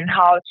emotional state and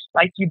how it's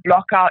like you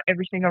block out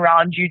everything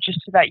around you just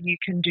so that you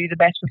can do the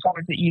best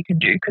performance that you can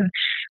do. Because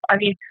I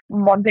mean,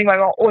 one thing my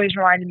mom always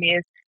reminded me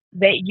is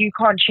that you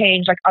can't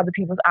change like other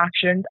people's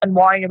actions, and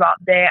worrying about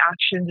their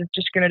actions is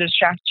just going to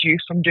distract you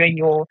from doing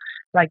your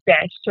like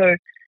best. So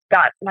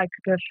that like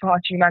the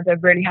past few months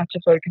I've really had to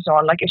focus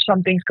on, like if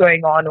something's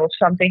going on or if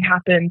something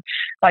happened,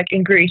 like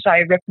in Greece I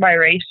ripped my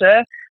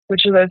racer,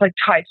 which are those like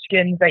tight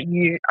skins that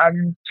you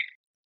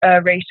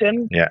race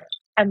in. Yeah.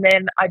 And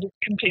then I just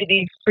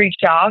completely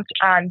freaked out,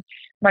 and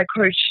my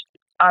coach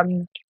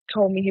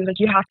told me, he was like,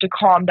 you have to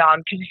calm down,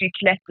 because if you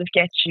let this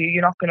get you,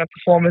 you're not going to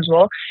perform as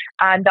well.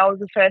 And that was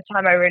the first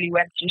time I really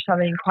went through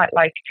something quite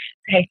like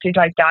hectic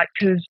like that,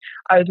 because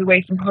I was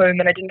away from home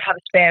and I didn't have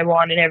a spare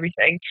one and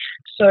everything.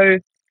 So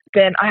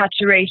then I had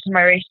to race, and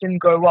my race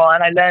didn't go well,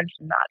 and I learned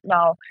from that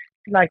now,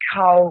 like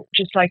how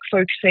just like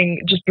focusing,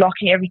 just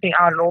blocking everything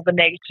out and all the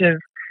negative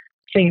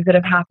things that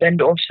have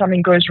happened, or if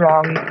something goes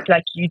wrong,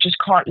 like you just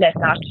can't let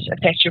that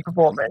affect your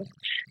performance.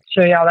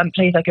 So yeah, that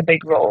plays like a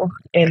big role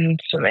in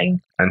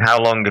swimming. And how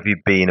long have you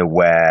been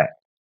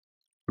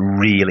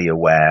really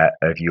aware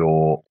of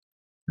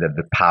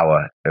the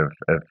power of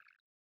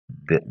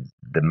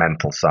the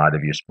mental side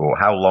of your sport?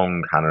 How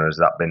long, Hannah, has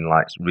that been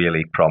like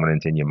really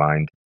prominent in your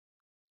mind?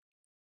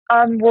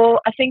 Well,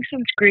 I think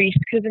since Greece,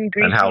 because in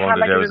Greece, and how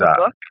long ago was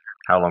that?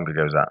 How long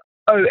ago was that?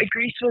 Oh,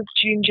 Greece was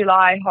June,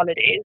 July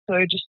holidays, so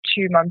just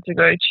 2 months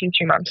ago, 2-3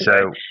 months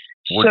ago.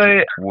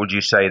 Would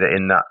you say that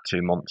in that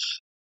 2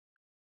 months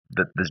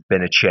that there's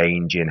been a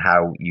change in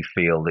how you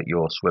feel that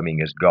your swimming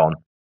has gone?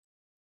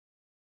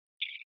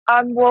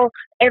 Well,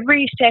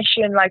 every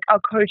session, like our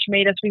coach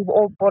made us, we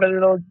all bought a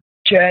little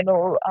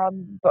journal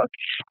book,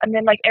 and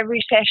then like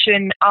every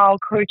session our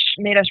coach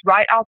made us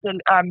write out the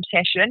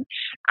session,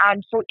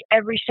 and for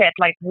every set,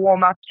 like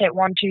warm up, set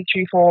 1, 2,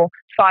 3, 4,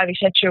 5,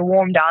 etc.,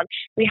 warm down,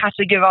 we had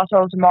to give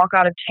ourselves a mark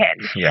out of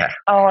 10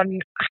 on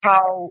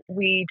how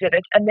we did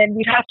it, and then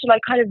we'd have to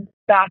like kind of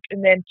back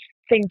and then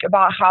think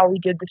about how we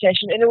did the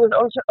session. And it was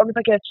also almost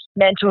like a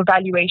mental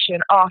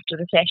evaluation after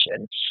the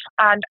session.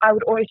 And I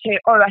would always say,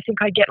 oh, I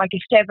think I get like a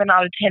 7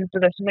 out of 10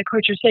 for this. And the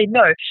coach would say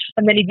no.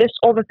 And then he'd list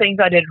all the things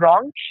I did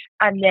wrong.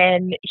 And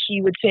then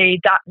he would say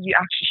that you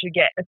actually should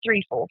get a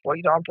 3 for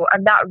example.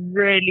 And that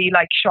really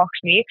like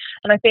shocked me.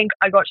 And I think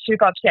I got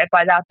super upset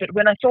by that. But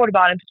when I thought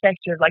about it in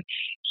perspective, like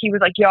he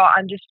was like, yeah,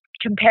 I'm just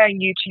comparing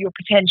you to your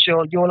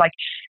potential, your like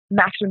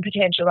maximum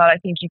potential that I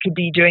think you could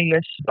be doing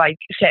this like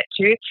set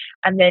to.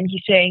 And then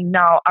he's saying,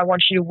 now I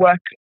want you to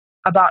work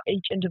about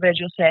each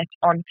individual set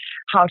on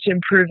how to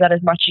improve that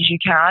as much as you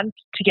can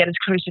to get as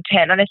close to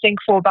 10. And I think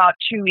for about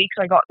 2 weeks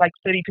I got like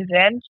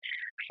 30%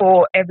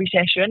 for every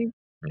session.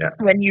 Yeah.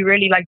 When you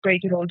really like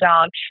break it all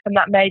down. And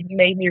that made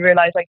me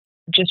realize, like,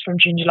 just from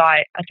June,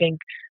 July, I think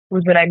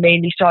was when I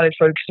mainly started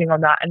focusing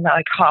on that, and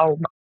like how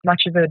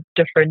much of a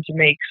difference it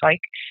makes,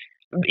 like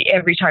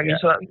every time you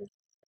swim.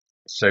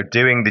 So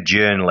doing the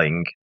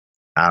journaling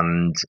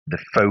and the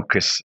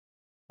focus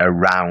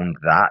around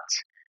that,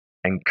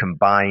 and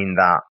combine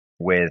that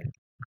with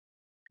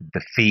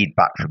the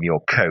feedback from your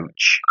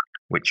coach,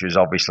 which was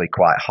obviously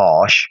quite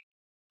harsh,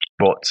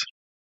 but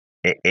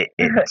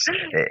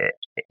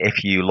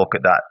if you look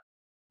at that,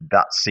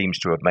 that seems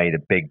to have made a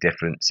big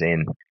difference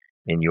in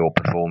your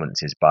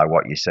performances by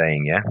what you're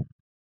saying, yeah?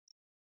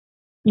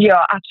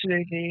 Yeah,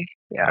 absolutely.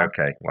 Yeah.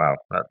 Okay, wow,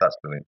 that's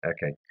brilliant.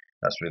 Okay,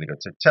 that's really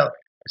good.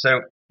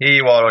 So here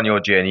you are on your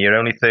journey. You're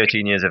only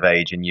 13 years of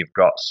age, and you've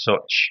got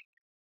such.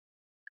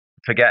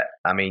 Forget.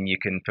 I mean,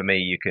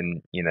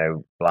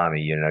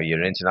 blimey,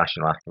 you're an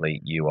international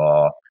athlete. You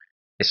are.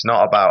 It's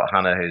not about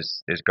Hannah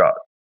who's got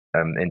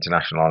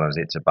international honours.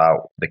 It's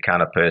about the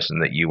kind of person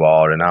that you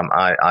are, and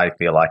I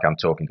feel like I'm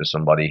talking to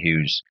somebody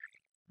who's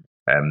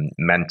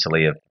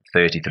mentally of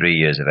 33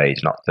 years of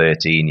age, not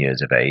 13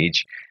 years of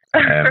age,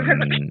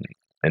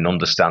 and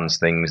understands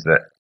things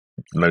that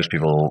most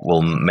people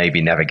will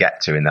maybe never get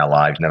to in their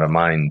lives, never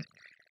mind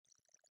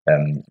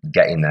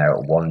getting there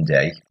one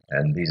day.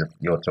 And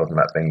you're talking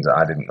about things that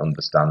I didn't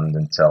understand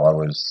until I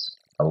was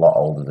a lot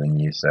older than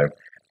you. So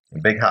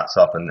big hats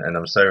off, and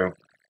I'm so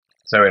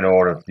in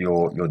awe of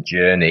your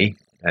journey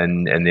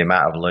and the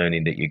amount of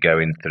learning that you're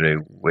going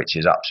through, which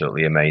is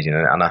absolutely amazing.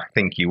 And I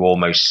think you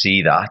almost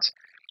see that,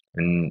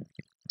 and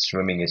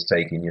swimming is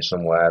taking you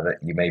somewhere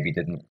that you maybe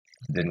didn't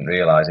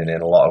realise in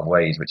a lot of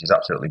ways, which is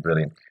absolutely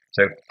brilliant.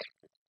 So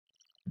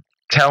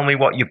tell me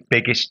what your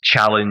biggest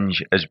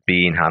challenge has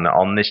been, Hannah,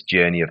 on this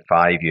journey of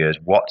 5 years.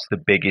 What's the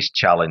biggest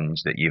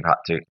challenge that you've had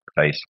to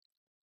face?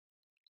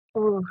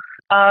 Ooh,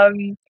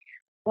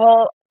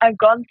 well, I've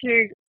gone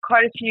through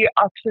quite a few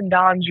ups and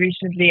downs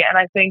recently, and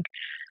I think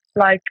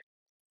like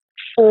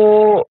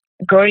for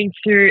going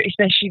through,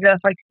 especially the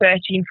like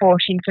 13,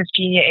 14,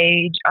 15 year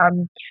age,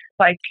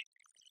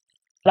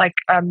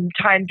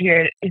 time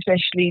period,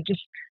 especially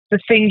just the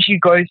things you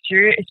go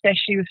through,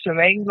 especially with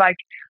swimming. Like,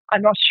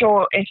 I'm not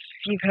sure if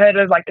you've heard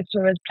of like a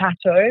swimmer's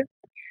plateau.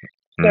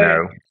 So,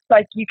 no.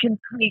 Like you can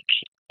peak.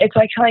 It's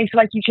like something so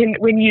like you can,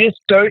 when you just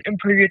don't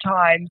improve your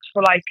times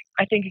for like,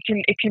 I think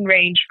it can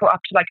range for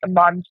up to like a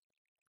month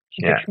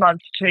to 6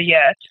 months to a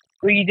year,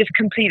 where you just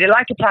complete it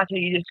like a plateau.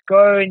 You just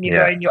go and you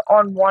go and you're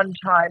on one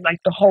time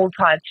like the whole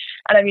time.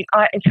 And I mean,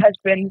 it has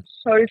been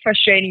so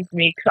frustrating for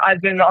me because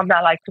I've been on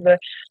that like for the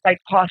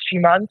like past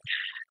few months,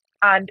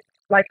 and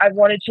like I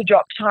wanted to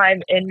drop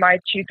time in my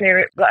two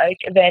favorite like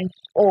events,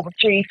 all the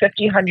 3,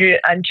 50, 100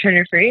 and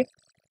 200 free,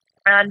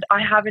 and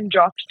I haven't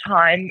dropped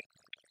time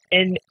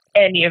in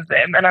any of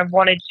them. And I've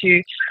wanted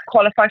to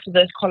qualify for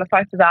this,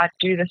 qualify for that,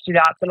 do this, do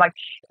that, but like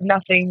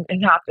nothing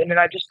has happened, and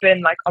I've just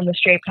been like on the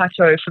straight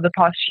plateau for the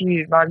past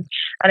few months,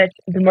 and it's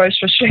the most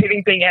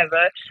frustrating thing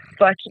ever.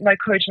 But my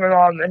coach, my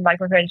mom, and like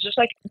my friends just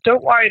like,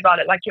 don't worry about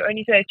it, like you're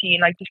only 13,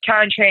 like just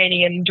carry on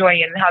training and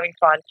enjoying it and having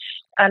fun.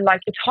 And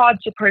like it's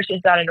hard to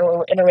process that in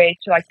a way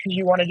to like, because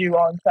you want to do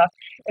well and stuff,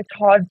 it's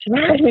hard to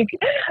like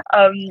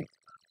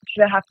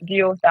to have to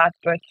deal with that.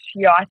 But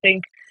yeah, I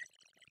think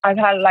I've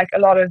had like a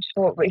lot of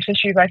support,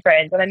 especially with my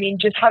friends. And I mean,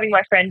 just having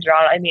my friends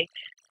around, I mean,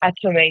 at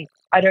swimming,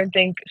 I don't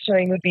think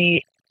swimming would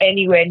be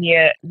anywhere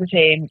near the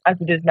same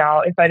as it is now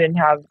if I didn't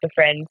have the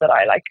friends that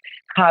I like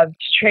have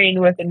to train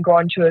with and go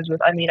on tours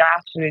with. I mean,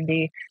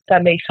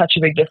 that makes such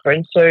a big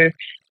difference. So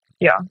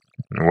yeah.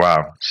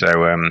 Wow. So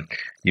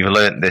you've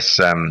learned this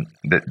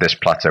this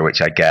plateau,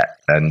 which I get,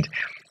 and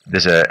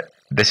this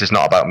is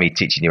not about me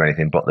teaching you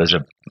anything, but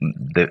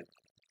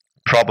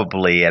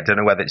probably, I don't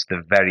know whether it's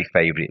the very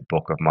favourite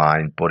book of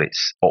mine, but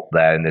it's up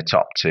there in the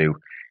top 2.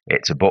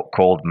 It's a book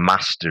called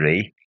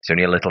Mastery. It's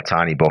only a little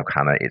tiny book,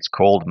 Hannah. It's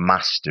called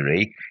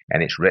Mastery,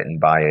 and it's written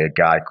by a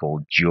guy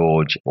called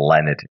George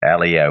Leonard,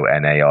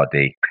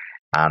 Leonard.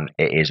 And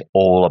it is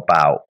all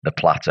about the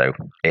plateau.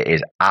 It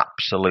is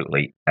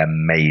absolutely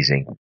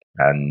amazing.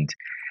 And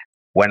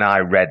when I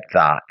read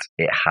that,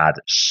 it had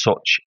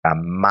such a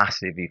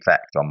massive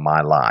effect on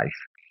my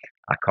life.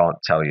 I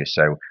can't tell you,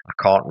 so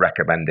I can't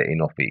recommend it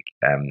enough.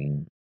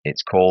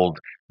 It's called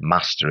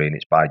Mastery, and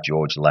it's by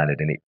George Leonard,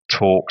 and it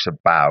talks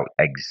about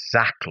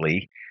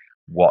exactly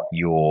what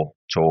you're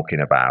talking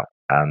about.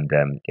 and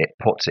it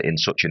puts it in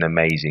such an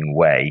amazing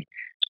way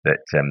that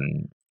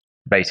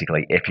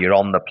basically, if you're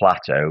on the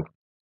plateau,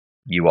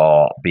 you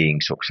are being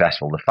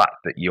successful. The fact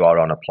that you are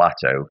on a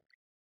plateau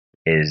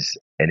is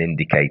an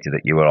indicator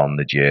that you are on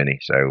the journey.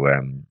 So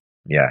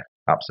yeah,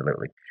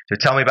 absolutely. So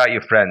tell me about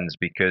your friends,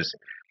 because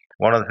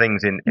one of the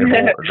things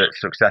that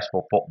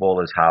successful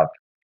footballers have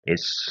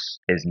is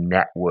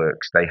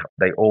networks.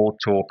 They all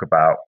talk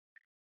about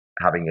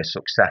having a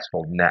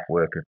successful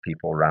network of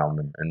people around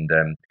them,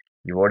 and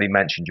you've already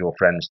mentioned your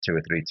friends 2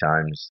 or 3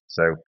 times.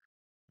 So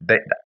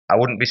I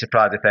wouldn't be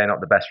surprised if they're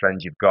not the best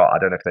friends you've got. I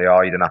don't know if they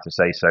are. You don't have to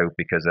say so,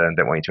 because I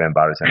don't want you to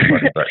embarrass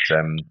anybody. But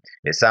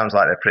it sounds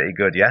like they're pretty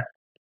good, yeah?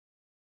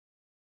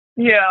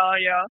 Yeah.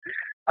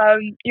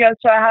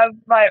 So I have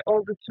my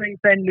oldest swimming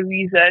friend,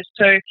 Louisa.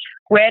 So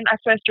when I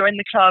first joined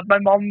the club, my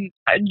mom,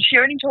 and she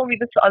only told me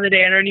this the other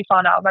day and I only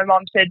found out, my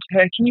mom said to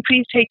her, can you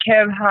please take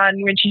care of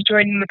Han when she's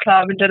joining the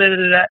club, and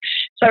da-da-da-da.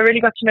 So I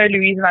really got to know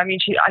Louisa. I mean,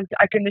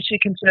 I can literally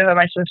consider her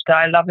my sister.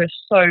 I love her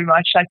so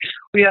much. Like,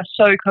 we are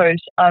so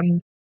close.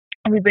 And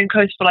we've been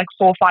close for like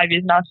 4 or 5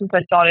 years now, since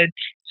I started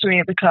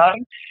swimming at the club.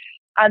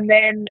 And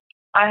then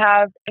I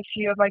have a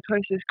few of my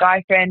closest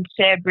guy friends,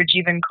 Seb,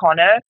 Rajiv, and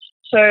Connor.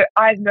 So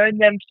I've known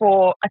them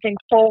for, I think,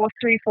 4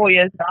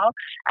 years now.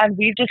 And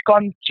we've just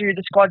gone through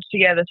the squads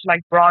together, so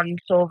like bronze,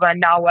 silver, and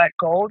now we're at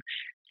gold.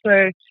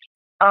 So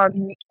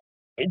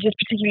just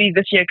particularly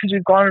this year, because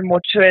we've gone on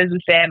more tours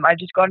with them, I've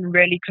just gotten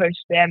really close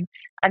to them.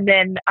 And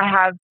then I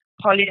have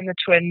Polly and the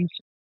twins,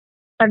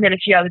 and then a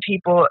few other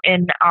people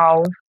in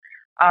our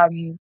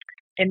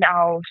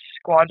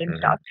squad and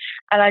stuff.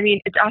 And I mean,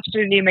 it's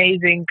absolutely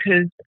amazing,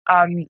 because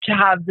to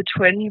have the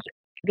twins,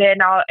 they're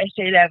now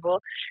SA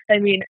level. I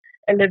mean,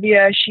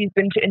 Olivia, she's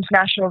been to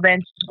international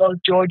events as well as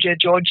Georgia.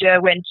 Georgia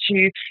went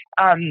to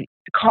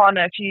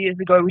Ghana a few years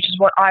ago, which is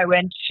what I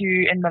went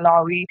to in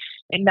Malawi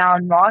now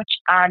in March.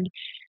 And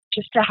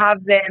just to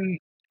have them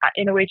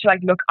in a way to like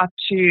look up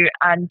to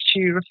and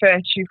to refer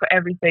to for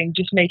everything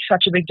just makes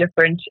such a big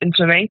difference in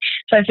swimming.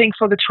 So I think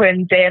for the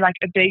twins, they're like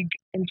a big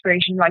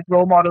inspiration, like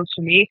role models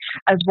for me,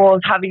 as well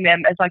as having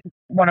them as like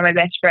one of my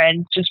best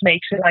friends just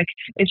makes it like,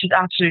 it's just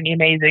absolutely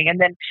amazing. And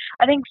then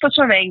I think for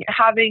swimming,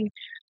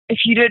 if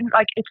you didn't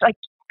like, it's like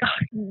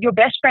your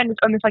best friend is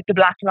almost like the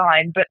black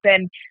line, but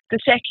then the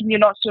second you're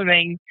not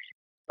swimming,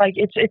 like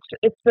it's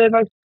the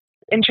most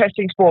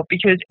interesting sport,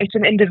 because it's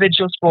an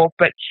individual sport,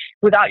 but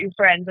without your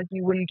friends, like,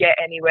 you wouldn't get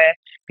anywhere.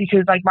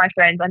 Because like my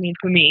friends, I mean,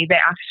 for me,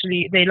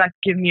 they like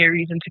give me a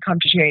reason to come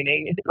to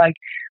training. Like,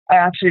 I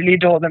absolutely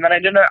adore them, and I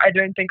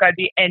don't think I'd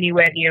be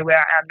anywhere near where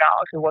I am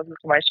now if it wasn't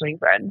for my swimming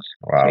friends.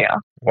 Wow. So, yeah.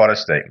 What a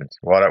statement.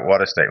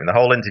 What a statement. The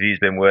whole interview's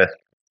been worth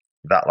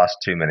that last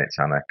 2 minutes,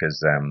 Hannah,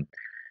 because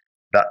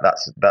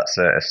that's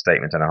a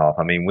statement and a half.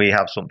 I mean, we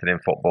have something in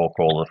football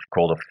called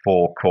a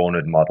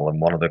 4-cornered model, and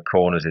one of the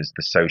corners is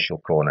the social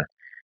corner.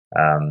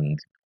 And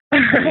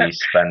we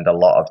spend a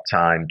lot of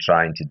time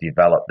trying to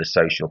develop the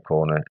social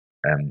corner.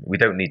 We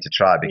don't need to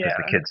try, because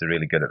the kids are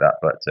really good at that.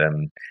 But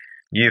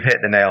you've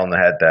hit the nail on the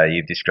head there.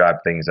 You've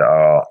described things that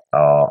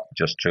are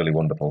just truly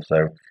wonderful.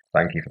 So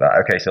thank you for that.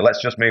 Okay, so let's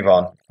just move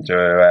on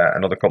to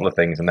another couple of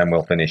things, and then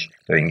we'll finish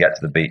so we can get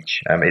to the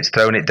beach. It's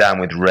thrown it down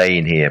with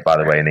rain here, by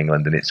the way, in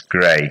England, and it's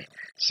grey.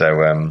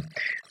 So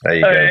there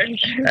you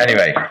go.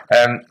 Anyway,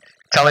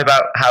 tell me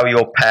about how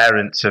your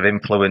parents have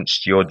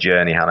influenced your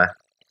journey, Hannah.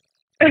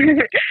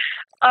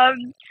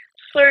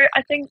 So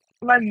I think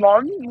my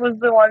mom was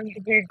the one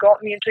who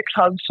got me into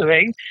club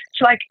swimming.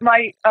 So like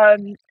my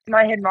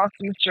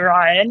headmaster, Mr.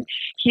 Ryan,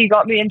 he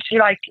got me into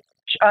like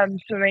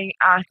swimming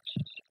at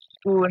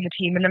school in the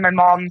team, and then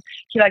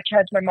he like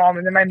chatted to my mom,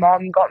 and then my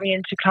mom got me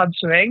into club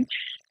swimming.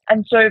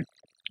 And so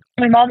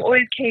my mom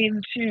always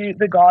came to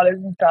the galas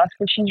and stuff,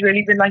 so she's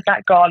really been like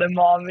that gala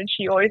mom, and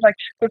she always like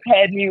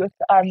prepared me with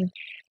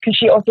because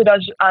she also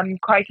does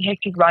quite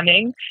hectic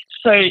running,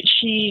 so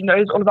she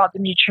knows all about the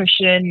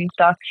nutrition and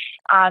stuff,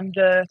 and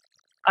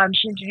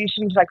she introduced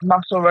me to like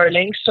muscle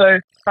rolling. So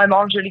my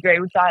mom's really great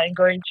with that, and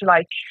going to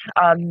like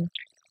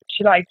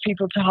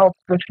people to help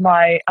with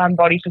my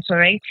body for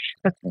swimming.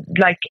 But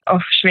like,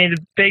 she made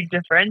a big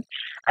difference.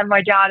 And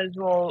my dad as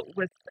well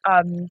with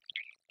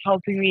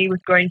helping me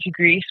with going to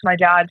Greece. My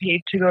dad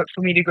paid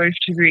for me to go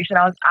to Greece, and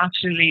I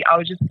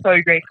was just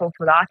so grateful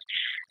for that.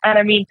 And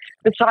I mean,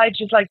 besides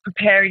just like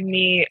preparing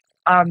me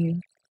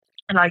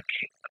like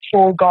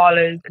for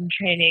galas and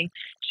training,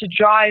 to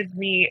drive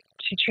me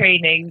to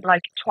training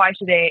like twice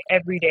a day,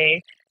 every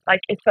day,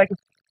 like it's like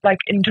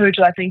in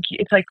total, I think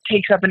it's like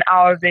takes up an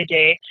hour of their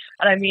day.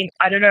 And I mean,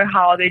 I don't know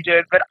how they do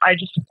it, but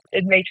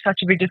it makes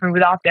such a big difference.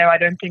 Without them, I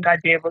don't think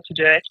I'd be able to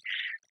do it.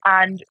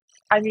 And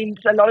I mean,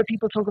 a lot of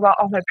people talk about,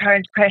 my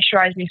parents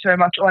pressurized me so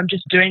much, or I'm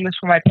just doing this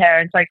for my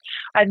parents. Like,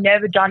 I've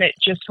never done it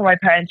just for my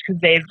parents because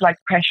they've like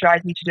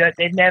pressurized me to do it.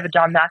 They've never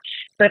done that.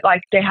 But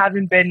like, they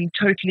haven't been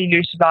totally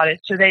loose about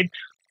it. So they'd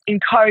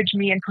encourage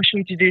me and push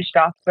me to do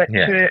stuff, but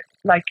to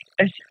like,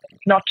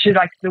 not to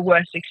like the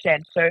worst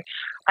extent. So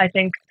I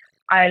think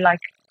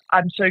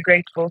I'm so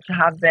grateful to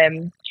have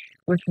them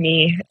with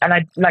me, and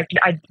I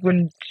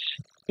wouldn't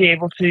be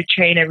able to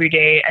train every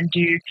day and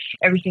do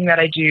everything that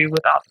I do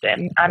without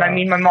them. And I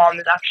mean, my mom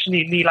is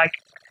absolutely like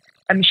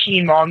a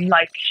machine mom.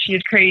 Like, she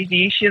is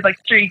crazy. She has like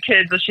 3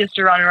 kids that she has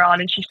to run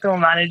around, and she still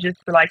manages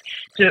to like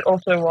do it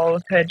also well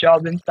with her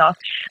job and stuff.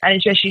 And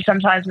especially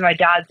sometimes when my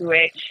dad's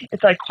away,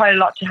 it's like quite a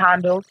lot to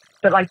handle,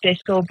 but like they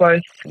still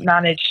both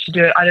manage to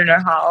do it. I don't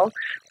know how,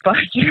 but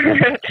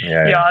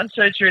yeah,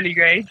 so it's really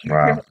great.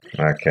 Wow.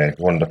 Okay,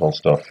 wonderful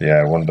stuff.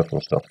 Yeah,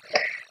 wonderful stuff.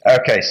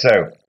 Okay,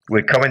 so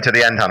we're coming to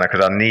the end, Hannah,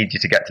 because I need you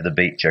to get to the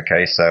beach.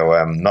 Okay,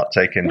 so not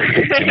taking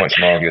too much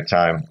more of your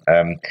time.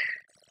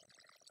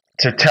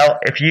 To tell,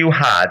 if you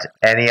had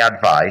any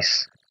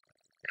advice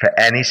for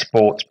any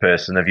sports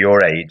person of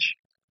your age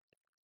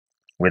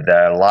with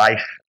their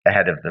life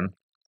ahead of them,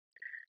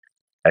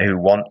 who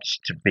wants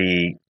to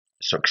be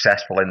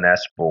successful in their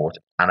sport,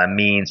 and I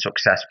mean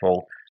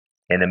successful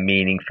in a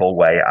meaningful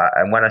way.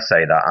 And when I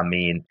say that, I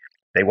mean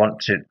they want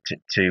to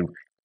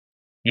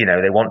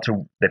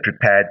they're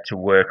prepared to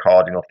work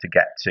hard enough to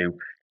get to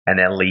an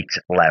elite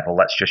level.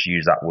 Let's just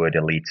use that word,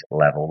 elite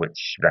level,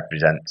 which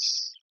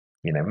represents,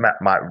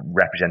 might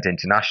represent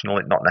international,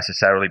 not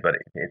necessarily, but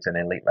it's an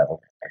elite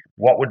level.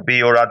 What would be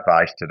your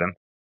advice to them?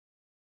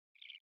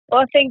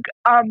 Well, I think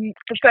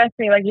the first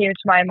thing that came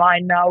to my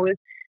mind now is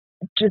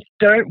just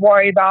don't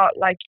worry about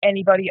like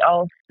anybody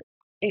else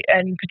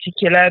in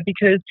particular,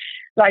 because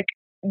like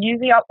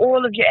using up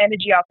all of your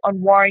energy up on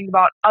worrying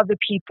about other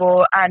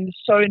people and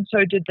so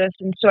did this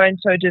and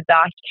so did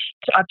that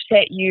to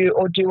upset you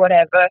or do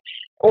whatever,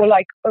 or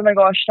like, oh my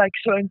gosh, like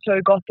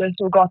so got this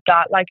or got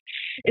that, like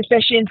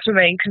especially in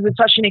swimming, because it's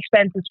such an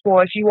expensive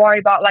sport. If you worry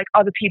about like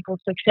other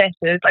people's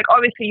successes, like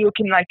obviously you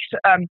can like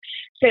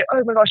say,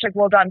 oh my gosh, like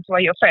well done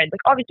to your friends,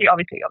 like obviously,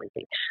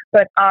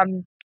 but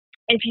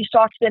if you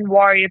start to then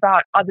worry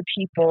about other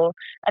people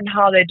and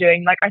how they're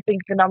doing, like I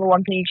think the number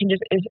one thing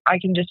I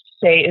can just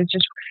say is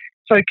just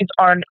focus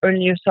on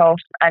only yourself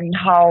and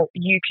how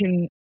you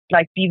can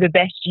like be the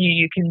best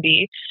you can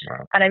be.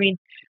 Wow. And I mean,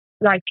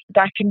 like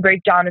that can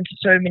break down into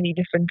so many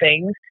different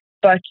things,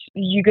 but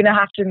you're gonna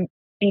have to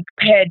be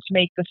prepared to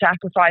make the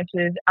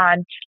sacrifices.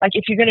 And like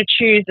if you're going to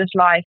choose this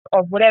life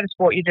of whatever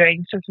sport you're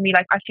doing, so for me,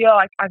 like I feel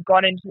like I've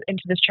gone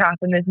into this trap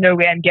and there's no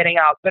way I'm getting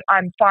out, but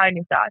I'm fine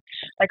with that.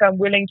 Like I'm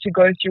willing to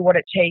go through what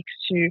it takes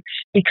to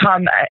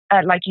become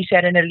like you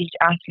said, an elite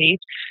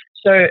athlete.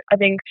 So I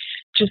think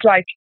just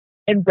like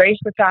embrace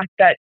the fact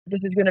that this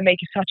is going to make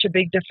such a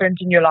big difference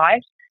in your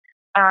life,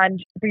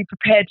 and be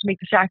prepared to make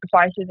the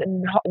sacrifices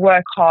and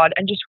work hard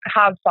and just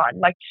have fun.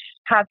 Like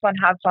have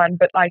fun,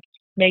 but like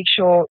make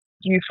sure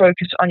you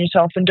focus on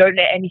yourself and don't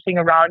let anything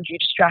around you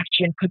distract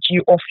you and put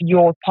you off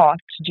your path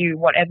to do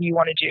whatever you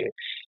want to do.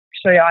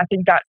 So yeah, I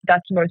think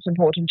that's most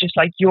important, just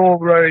like your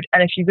road.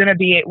 And if you're going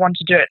to want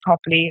to do it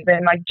properly,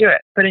 then like do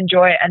it, but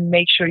enjoy it and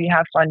make sure you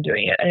have fun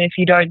doing it. And if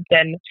you don't,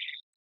 then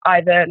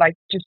either like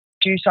just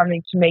do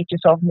something to make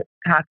yourself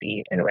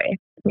happy in a way.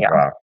 Yeah.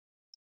 Wow.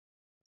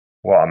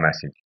 What a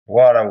message.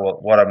 What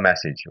a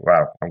message.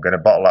 Wow. I'm going to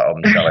bottle that up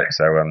and sell it.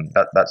 So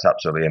that's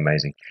absolutely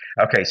amazing.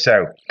 Okay,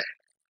 so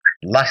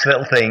last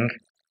little thing.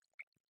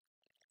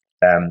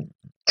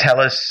 Tell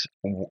us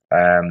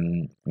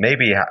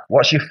maybe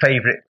what's your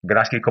favourite. I'm going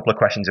to ask you a couple of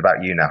questions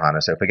about you now,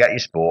 Hannah. So forget your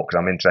sport because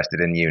I'm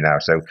interested in you now.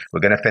 So we're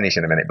going to finish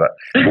in a minute. But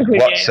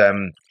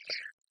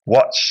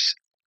what's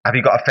have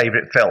you got a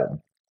favourite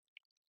film?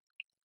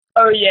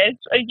 Oh yes,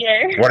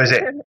 okay. What is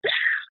it?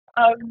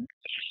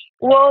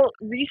 Well,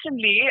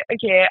 recently,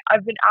 okay,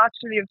 I've been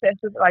actually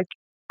obsessed with like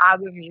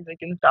ABBA music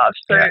and stuff.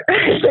 So, yeah.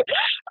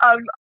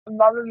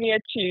 Mamma Mia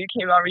 2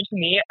 came out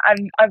recently,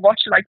 and I've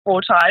watched it like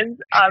 4 times.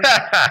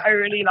 I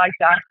really like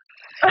that.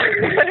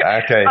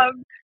 Okay.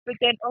 But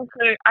then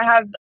also, I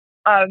have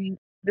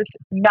this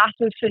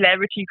massive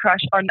celebrity crush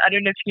on. I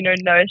don't know if you know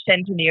Noah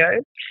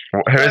Centineo.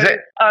 Who is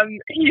it?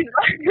 He's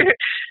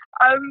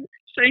like,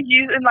 so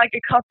he's in like a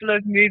couple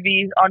of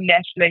movies on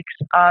Netflix.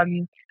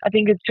 I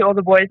think it's To All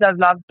the Boys I've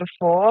Loved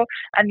Before,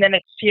 and then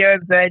it's Sierra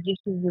Burgess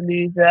is a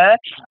Loser,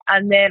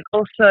 and then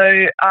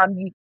also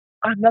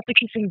not The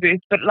Kissing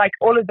Booth, but like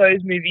all of those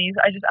movies,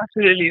 I just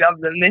absolutely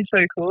love them. They're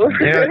so cool.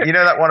 You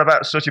know that one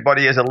about Such a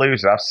Body is a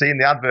Loser? I've seen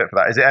the advert for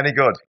that. Is it any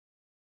good?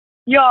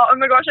 Yeah, oh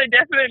my gosh, I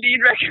definitely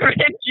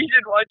recommend you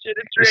should watch it.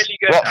 It's really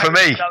good. What, for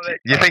me? Love it.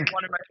 You think? It's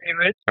one of my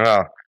favorites.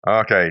 Oh,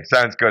 okay.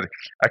 Sounds good.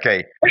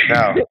 Okay,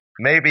 now,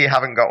 maybe you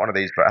haven't got one of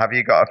these, but have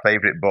you got a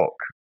favourite book?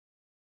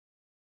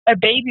 A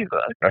baby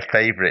book? A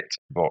favourite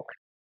book?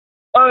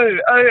 Oh,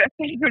 a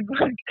favourite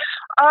book.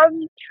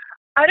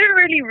 I don't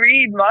really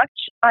read much.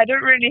 I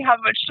don't really have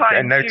much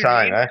time. No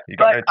time, eh? You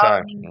got no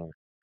time.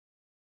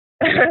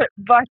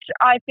 But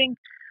I think,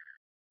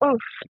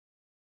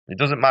 it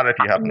doesn't matter if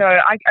you haven't. No,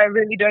 I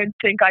really don't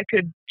think I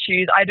could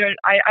choose.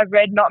 I've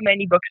read not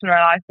many books in my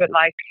life, but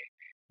like,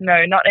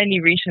 no, not any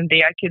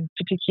recently I could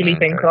particularly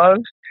think of.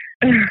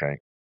 Okay,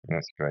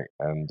 that's great.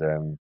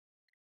 And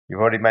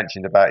you've already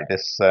mentioned about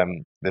this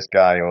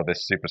guy or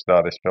this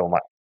superstar, this film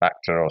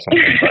actor or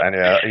something. But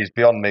anyway, he's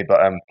beyond me. But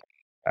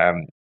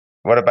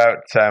what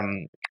about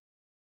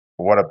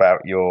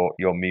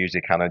your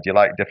music, Hannah? Do you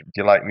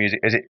like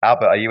music? Is it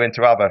ABBA? Are you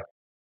into ABBA?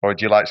 or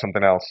do you like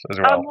something else as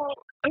well? Well,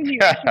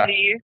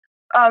 usually,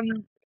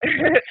 um,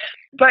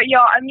 but yeah,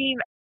 I mean,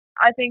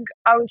 I think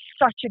I was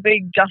such a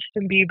big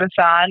Justin Bieber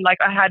fan. Like,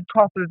 I had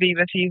proper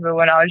Bieber fever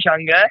when I was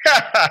younger.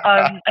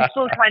 I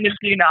still kind of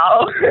do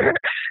now.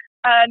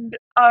 And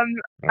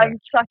I'm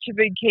such a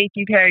big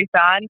Katy Perry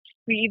fan.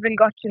 We even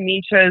got to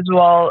meet her as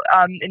well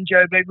in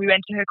Joburg. We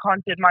went to her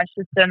concert, my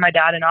sister and my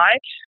dad and I.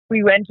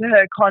 We went to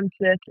her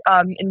concert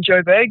in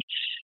Joburg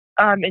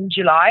in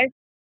July.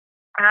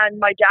 And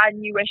my dad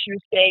knew where she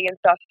was staying and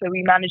stuff, so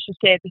we managed to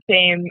stay at the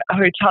same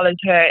hotel as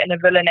her in a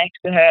villa next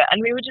to her.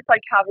 And we were just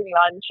like having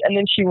lunch, and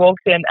then she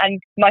walked in,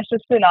 and my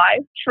sister and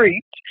I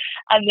freaked.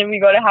 And then we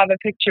got to have a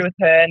picture with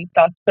her and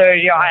stuff. So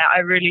yeah,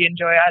 I really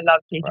enjoy it. I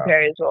love Katy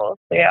Perry as well.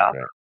 So yeah.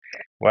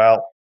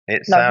 Well,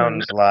 it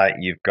sounds like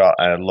you've got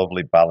a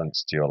lovely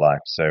balance to your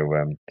life. So,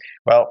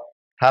 well,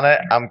 Hannah,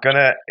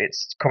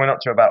 it's coming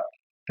up to about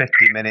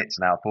 50 minutes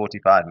now,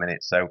 45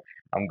 minutes. So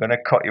I'm going to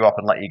cut you off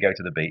and let you go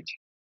to the beach.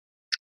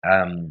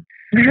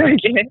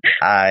 Okay.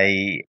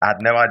 I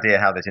had no idea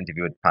how this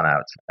interview would pan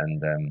out,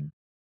 and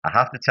I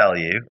have to tell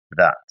you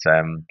that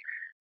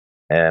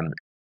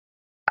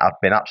I've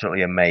been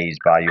absolutely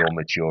amazed by your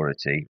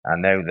maturity. I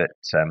know that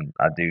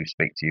I do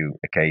speak to you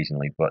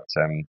occasionally, but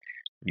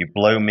you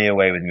blow me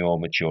away with your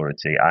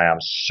maturity. I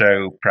am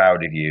so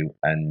proud of you,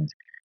 and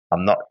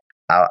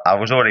I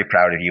was already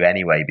proud of you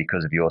anyway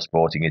because of your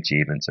sporting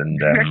achievements, and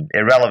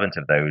irrelevant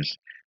of those,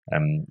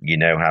 you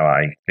know how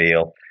I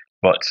feel,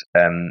 but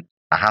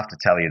I have to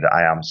tell you that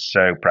I am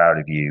so proud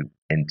of you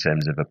in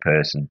terms of a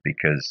person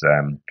because,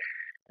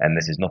 and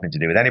this has nothing to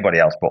do with anybody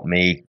else but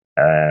me,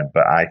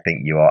 but I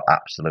think you are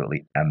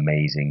absolutely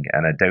amazing.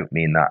 And I don't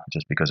mean that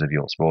just because of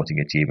your sporting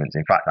achievements.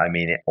 In fact, I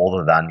mean it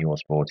other than your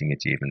sporting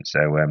achievements.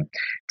 So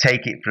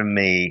take it from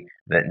me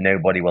that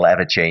nobody will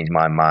ever change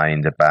my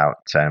mind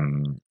about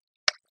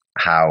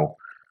how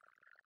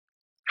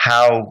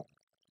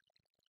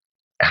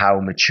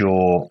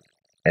mature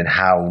and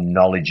how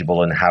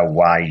knowledgeable and how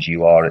wise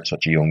you are at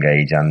such a young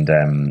age. And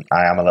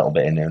I am a little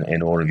bit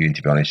in awe of you,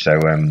 to be honest. So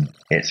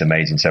it's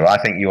amazing. So I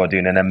think you are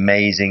doing an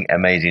amazing,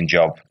 amazing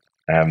job.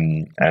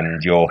 And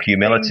your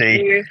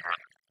humility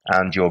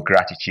and your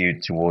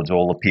gratitude towards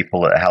all the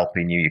people that are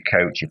helping you, your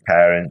coach, your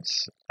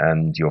parents,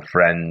 and your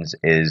friends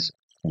is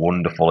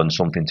wonderful and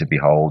something to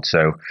behold.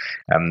 So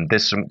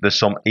there's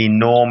some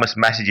enormous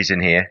messages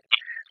in here.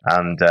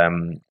 And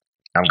I'm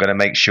going to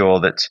make sure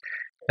that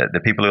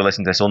the people who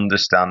listen to this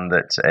understand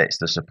that it's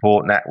the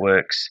support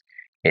networks,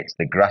 it's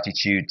the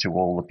gratitude to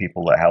all the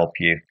people that help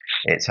you,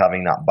 it's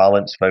having that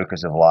balanced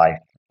focus of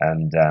life,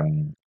 and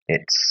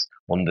it's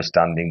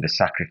understanding the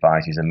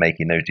sacrifices and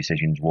making those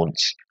decisions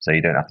once so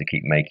you don't have to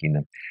keep making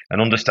them,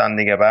 and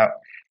understanding about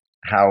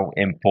how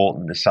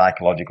important the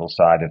psychological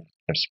side of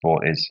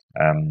sport is.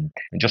 And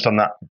just on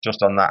that,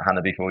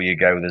 Hannah, before you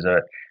go, there's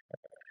a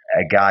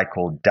guy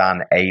called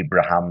Dan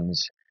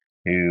Abrahams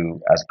who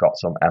has got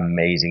some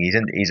amazing.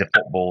 He's a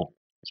football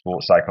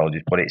sports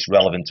psychologist, but it's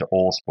relevant to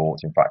all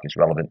sports. In fact, it's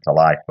relevant to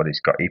life. But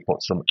he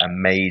puts some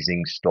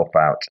amazing stuff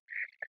out,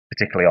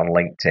 particularly on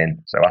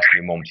LinkedIn. So ask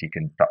your mum; she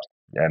can perhaps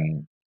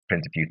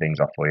print a few things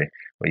off for you.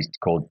 But he's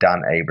called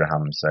Dan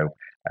Abrahams. So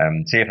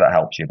see if that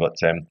helps you. But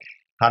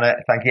Hannah,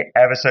 thank you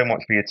ever so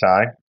much for your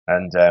time.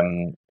 And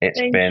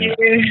it's been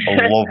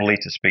lovely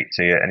to speak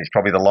to you. And it's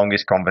probably the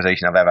longest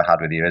conversation I've ever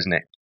had with you, isn't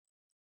it?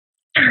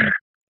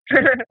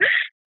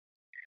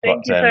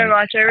 Thank you so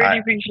much. I really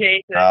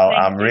appreciate it.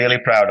 I'm really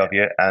proud of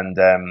you, and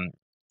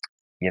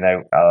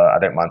I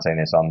don't mind saying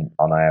this on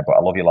air, but I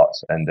love you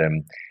lots. And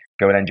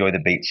go and enjoy the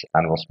beach,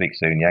 and we'll speak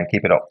soon. Yeah, and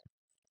keep it up.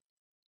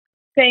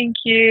 Thank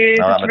you.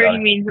 This really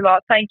means a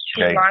lot. Thank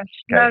you so much.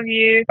 Love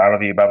you. I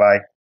love you. Bye-bye.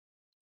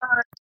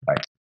 Bye.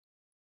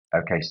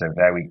 Okay, so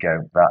there we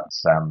go.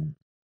 That's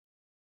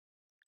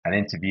an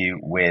interview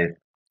with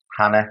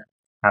Hannah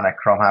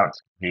Kromhout,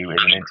 who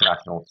is an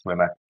international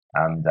swimmer,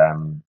 and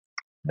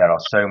there are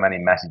so many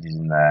messages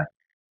in there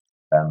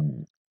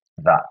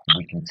that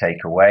we can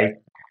take away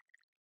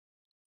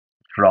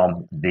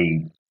from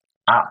the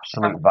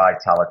absolute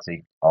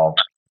vitality of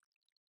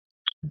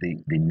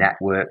the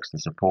networks, the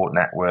support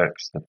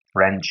networks, the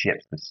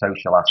friendships, the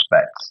social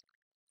aspects,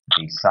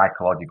 the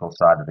psychological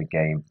side of the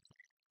game,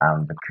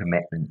 and the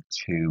commitment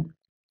to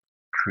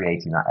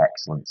creating that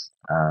excellence.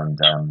 And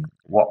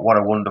what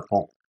a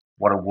wonderful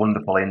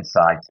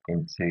insight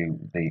into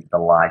the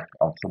life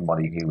of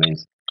somebody who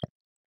is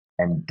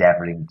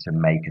endeavouring to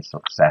make a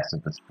success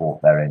of the sport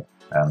they're in.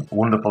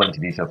 Wonderful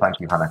interview, so thank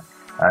you, Hannah.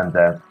 And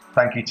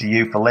thank you to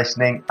you for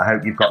listening. I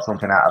hope you've got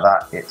something out of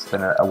that. It's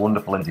been a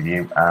wonderful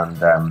interview,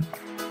 and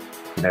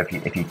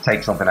if you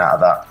take something out of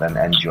that, then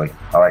enjoy.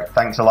 All right,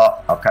 thanks a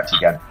lot. I'll catch you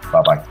again.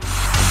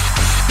 Bye-bye.